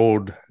the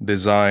road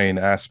design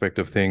aspect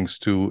of things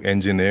to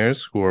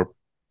engineers who are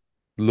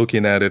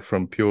looking at it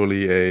from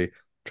purely a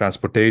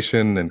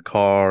transportation and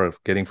car of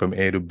getting from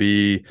A to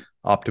B,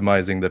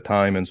 optimizing the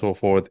time and so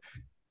forth.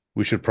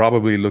 We should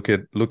probably look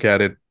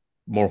at it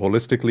more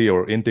holistically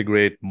or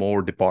integrate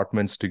more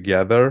departments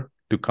together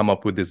to come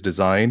up with this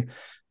design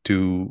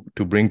to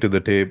bring to the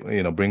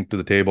table, bring to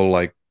the table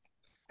like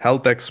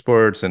health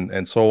experts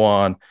and so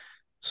on,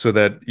 so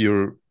that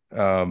you're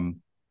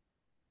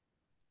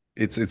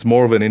it's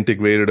more of an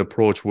integrated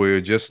approach where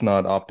you're just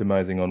not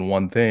optimizing on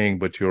one thing,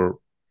 but you're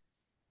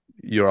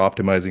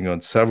optimizing on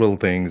several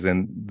things,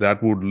 and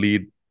that would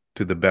lead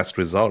to the best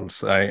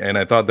results.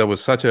 I thought that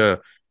was such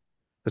a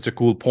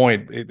cool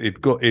point.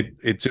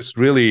 It just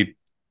really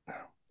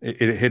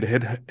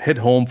hit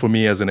home for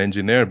me as an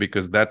engineer,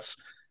 because that's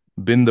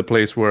been the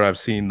place where I've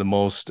seen the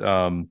most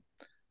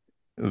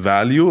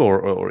value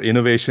or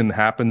innovation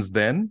happens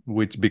then,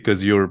 which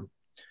because you're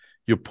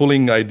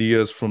pulling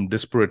ideas from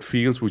disparate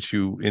fields, which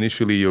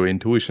initially your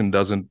intuition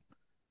doesn't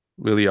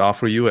really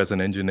offer you as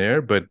an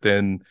engineer, but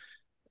then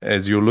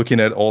as you're looking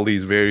at all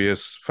these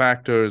various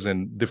factors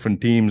and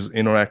different teams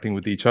interacting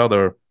with each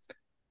other,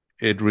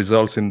 it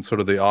results in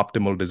sort of the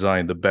optimal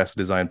design, the best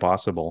design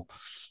possible.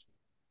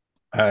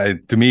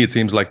 To me, it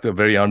seems like the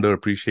very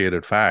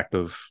underappreciated fact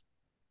of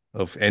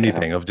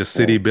anything, Yeah, of just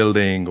city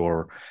building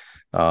or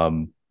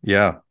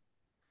yeah.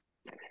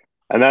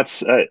 And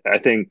that's I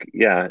think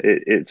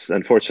it's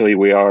unfortunately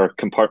we are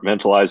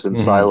compartmentalized and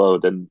Mm-hmm.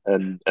 siloed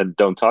and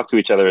don't talk to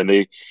each other. And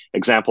the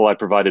example I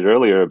provided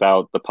earlier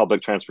about the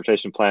public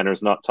transportation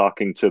planners not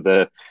talking to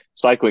the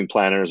cycling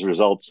planners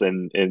results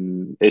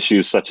in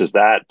issues such as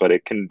that. But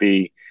it can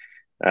be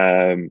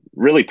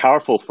really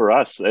powerful for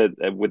us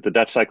with the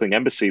Dutch Cycling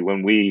Embassy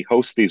when we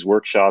host these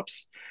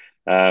workshops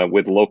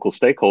with local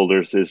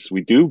stakeholders. Is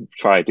we do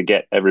try to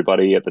get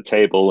everybody at the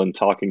table and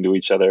talking to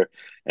each other,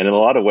 and in a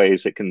lot of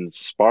ways it can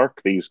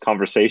spark these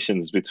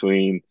conversations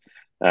between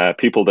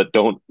people that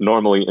don't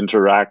normally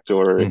interact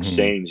or Mm-hmm.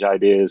 exchange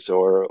ideas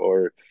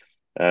or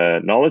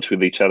knowledge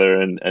with each other,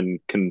 and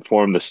can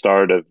form the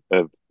start of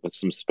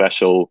some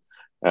special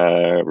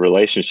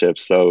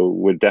relationships. So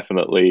we're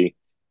definitely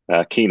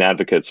keen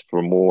advocates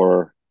for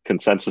more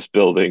consensus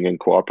building and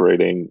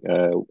cooperating,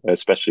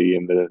 especially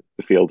in the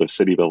field of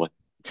city building.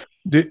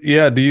 Do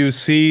you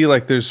see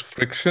like there's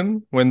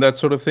friction when that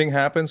sort of thing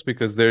happens?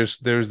 Because there's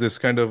this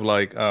kind of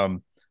like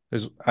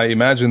there's I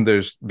imagine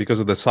there's,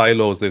 because of the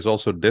silos, there's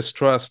also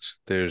distrust.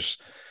 There's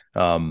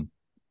um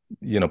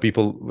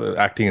people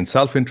acting in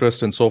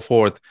self-interest and so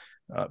forth.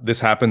 This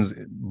happens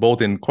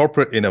both in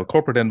a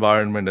corporate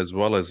environment as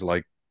well as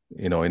like,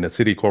 in a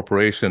city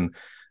corporation.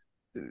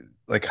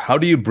 Like, how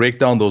do you break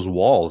down those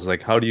walls?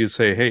 Like, how do you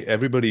say, hey,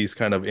 everybody's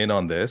kind of in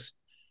on this?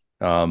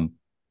 Um,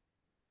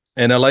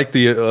 and I like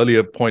the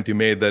earlier point you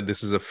made that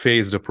this is a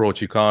phased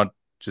approach. You can't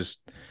just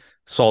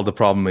solve the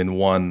problem in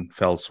one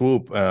fell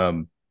swoop.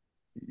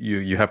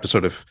 You have to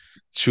sort of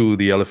chew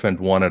the elephant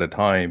one at a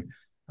time.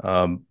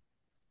 Um,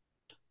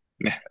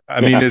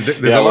 I mean, Yeah, there's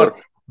a yeah,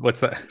 lot. What's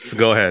that? So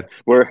go ahead.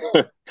 we're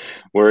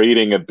we're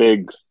eating a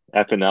big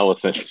effing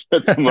elephant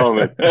at the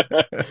moment.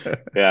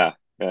 Yeah,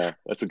 yeah,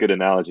 that's a good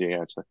analogy,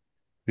 actually.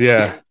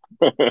 Yeah.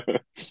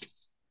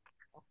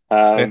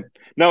 Um,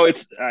 no,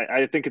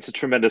 I think it's a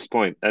tremendous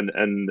point,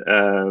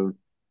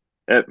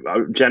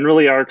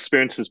 generally our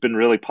experience has been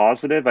really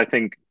positive. I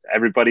think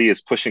everybody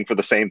is pushing for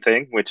the same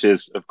thing, which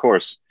is, of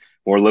course,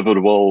 more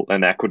livable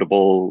and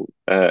equitable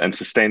and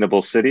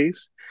sustainable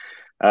cities.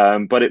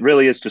 But it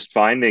really is just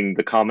finding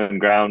the common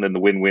ground and the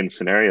win-win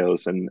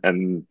scenarios.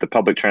 And the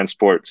public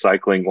transport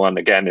cycling one,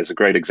 again, is a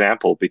great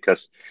example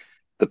because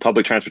the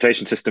public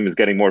transportation system is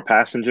getting more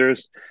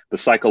passengers. The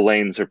cycle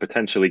lanes are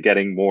potentially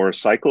getting more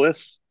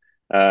cyclists.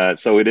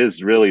 So it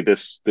is really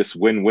this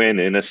win-win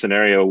in a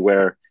scenario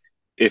where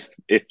if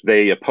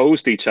they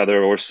opposed each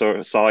other or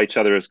saw each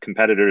other as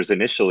competitors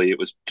initially, it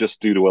was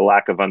just due to a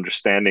lack of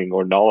understanding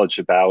or knowledge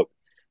about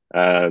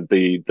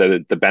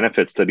the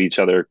benefits that each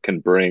other can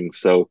bring.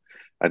 So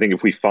I think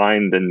if we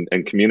find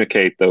and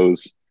communicate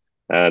those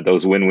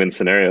win-win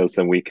scenarios,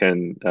 then we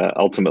can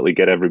ultimately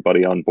get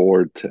everybody on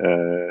board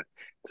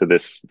to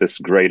this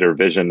greater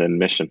vision and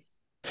mission.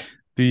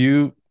 Do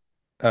you,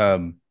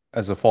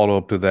 as a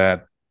follow-up to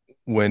that,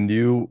 when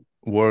you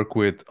work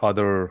with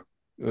other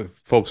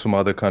folks from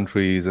other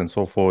countries and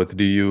so forth,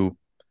 do you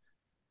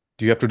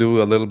have to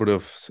do a little bit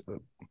of,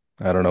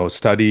 I don't know,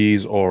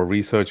 studies or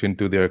research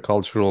into their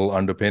cultural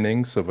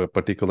underpinnings of a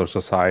particular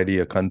society,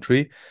 a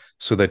country,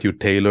 so that you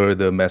tailor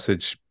the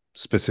message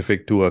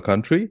specific to a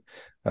country?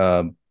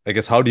 I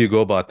guess, how do you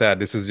go about that?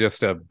 This is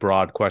just a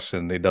broad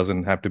question. It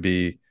doesn't have to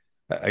be,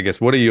 I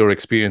guess, what are your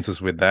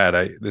experiences with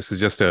that? This is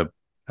just I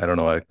don't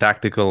know, a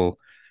tactical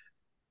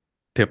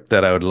tip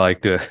that I would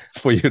like to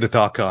for you to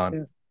talk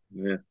on.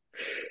 Yeah. Yeah.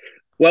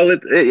 Well,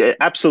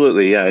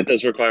 absolutely, yeah, it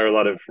does require a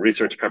lot of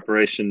research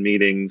preparation,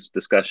 meetings,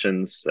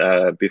 discussions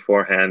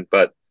beforehand.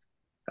 But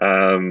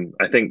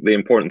I think the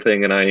important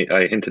thing, and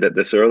I hinted at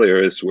this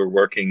earlier, is we're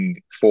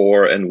working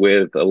for and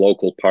with a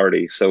local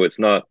party. So it's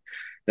not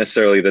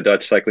necessarily the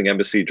Dutch Cycling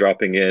Embassy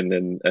dropping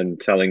in and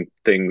telling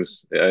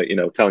things,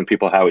 telling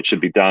people how it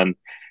should be done,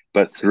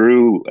 but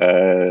through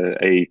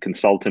a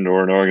consultant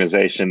or an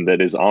organization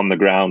that is on the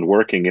ground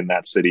working in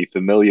that city,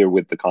 familiar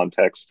with the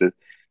context,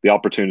 the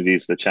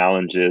opportunities, the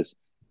challenges,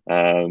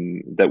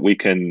 that we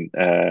can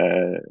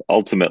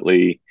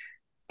ultimately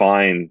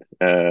find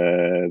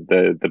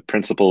the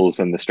principles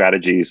and the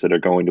strategies that are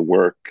going to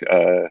work,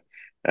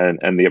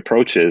 and the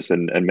approaches,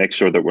 and make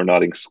sure that we're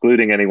not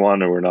excluding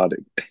anyone, or we're not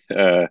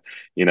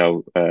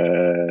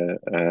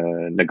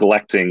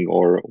neglecting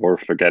or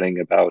forgetting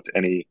about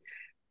any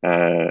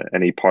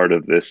part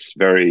of this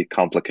very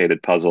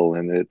complicated puzzle.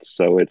 And it's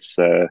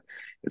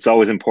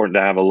always important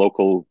to have a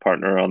local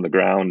partner on the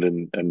ground,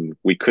 and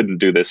we couldn't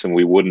do this and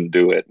we wouldn't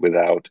do it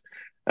without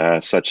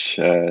such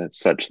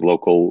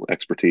local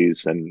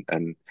expertise and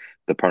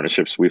the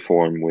partnerships we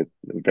form with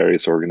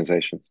various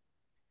organizations.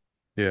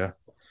 Yeah.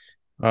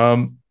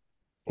 Um,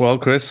 well,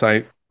 Chris,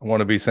 I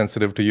want to be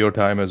sensitive to your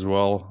time as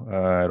well.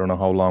 I don't know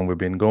how long we've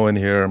been going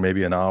here,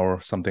 maybe an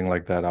hour, something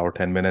like that, hour,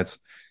 10 minutes.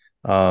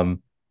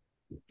 Um,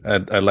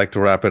 I'd like to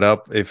wrap it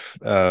up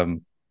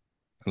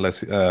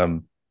unless, I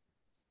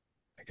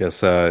guess,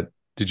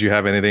 did you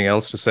have anything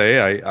else to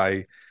say?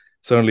 I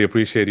certainly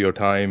appreciate your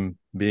time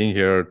being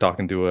here,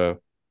 talking to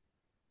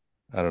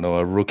I don't know,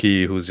 a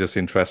rookie who's just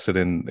interested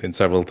in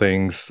several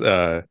things.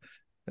 Uh,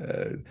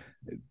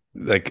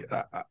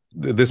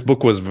 this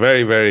book was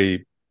very,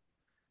 very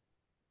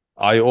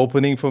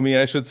eye-opening for me,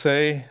 I should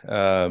say.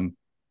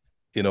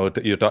 You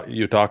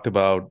talked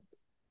about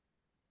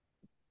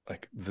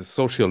like the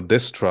social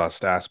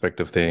distrust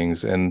aspect of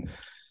things, and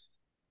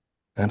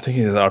I'm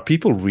thinking, are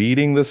people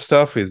reading this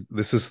stuff?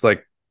 This is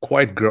like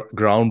quite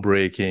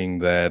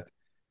groundbreaking that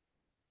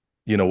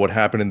what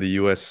happened in the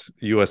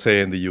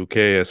USA and the UK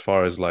as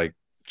far as like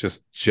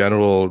just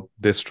general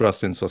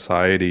distrust in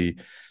society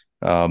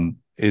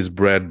is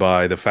bred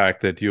by the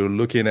fact that you're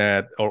looking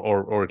at,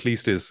 or at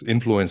least is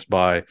influenced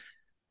by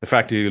the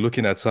fact that you're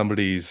looking at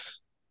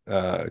somebody's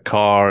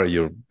car,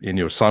 you're in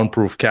your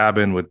soundproof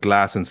cabin with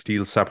glass and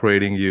steel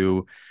separating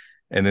you,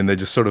 and then they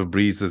just sort of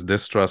breeds this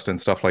distrust and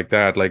stuff like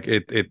that. Like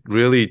it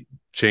really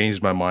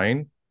changed my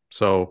mind.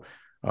 So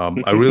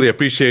I really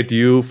appreciate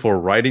you for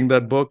writing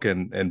that book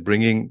and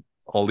bringing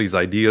all these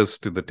ideas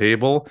to the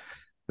table.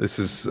 This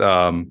is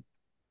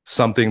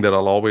something that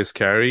I'll always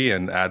carry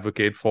and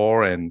advocate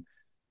for, and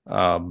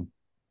um,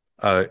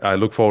 I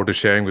look forward to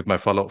sharing with my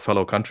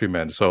fellow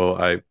countrymen. So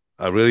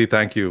I really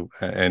thank you,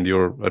 and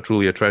you're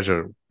truly a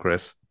treasure,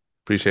 Chris.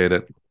 Appreciate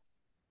it.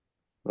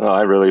 Well,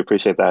 I really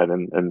appreciate that,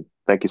 and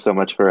thank you so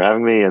much for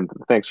having me, and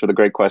thanks for the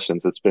great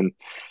questions. It's been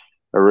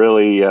a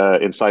really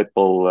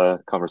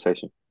insightful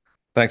conversation.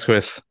 Thanks,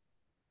 Chris.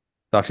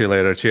 Talk to you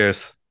later.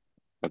 Cheers.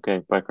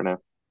 Okay, bye for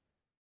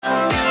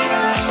now.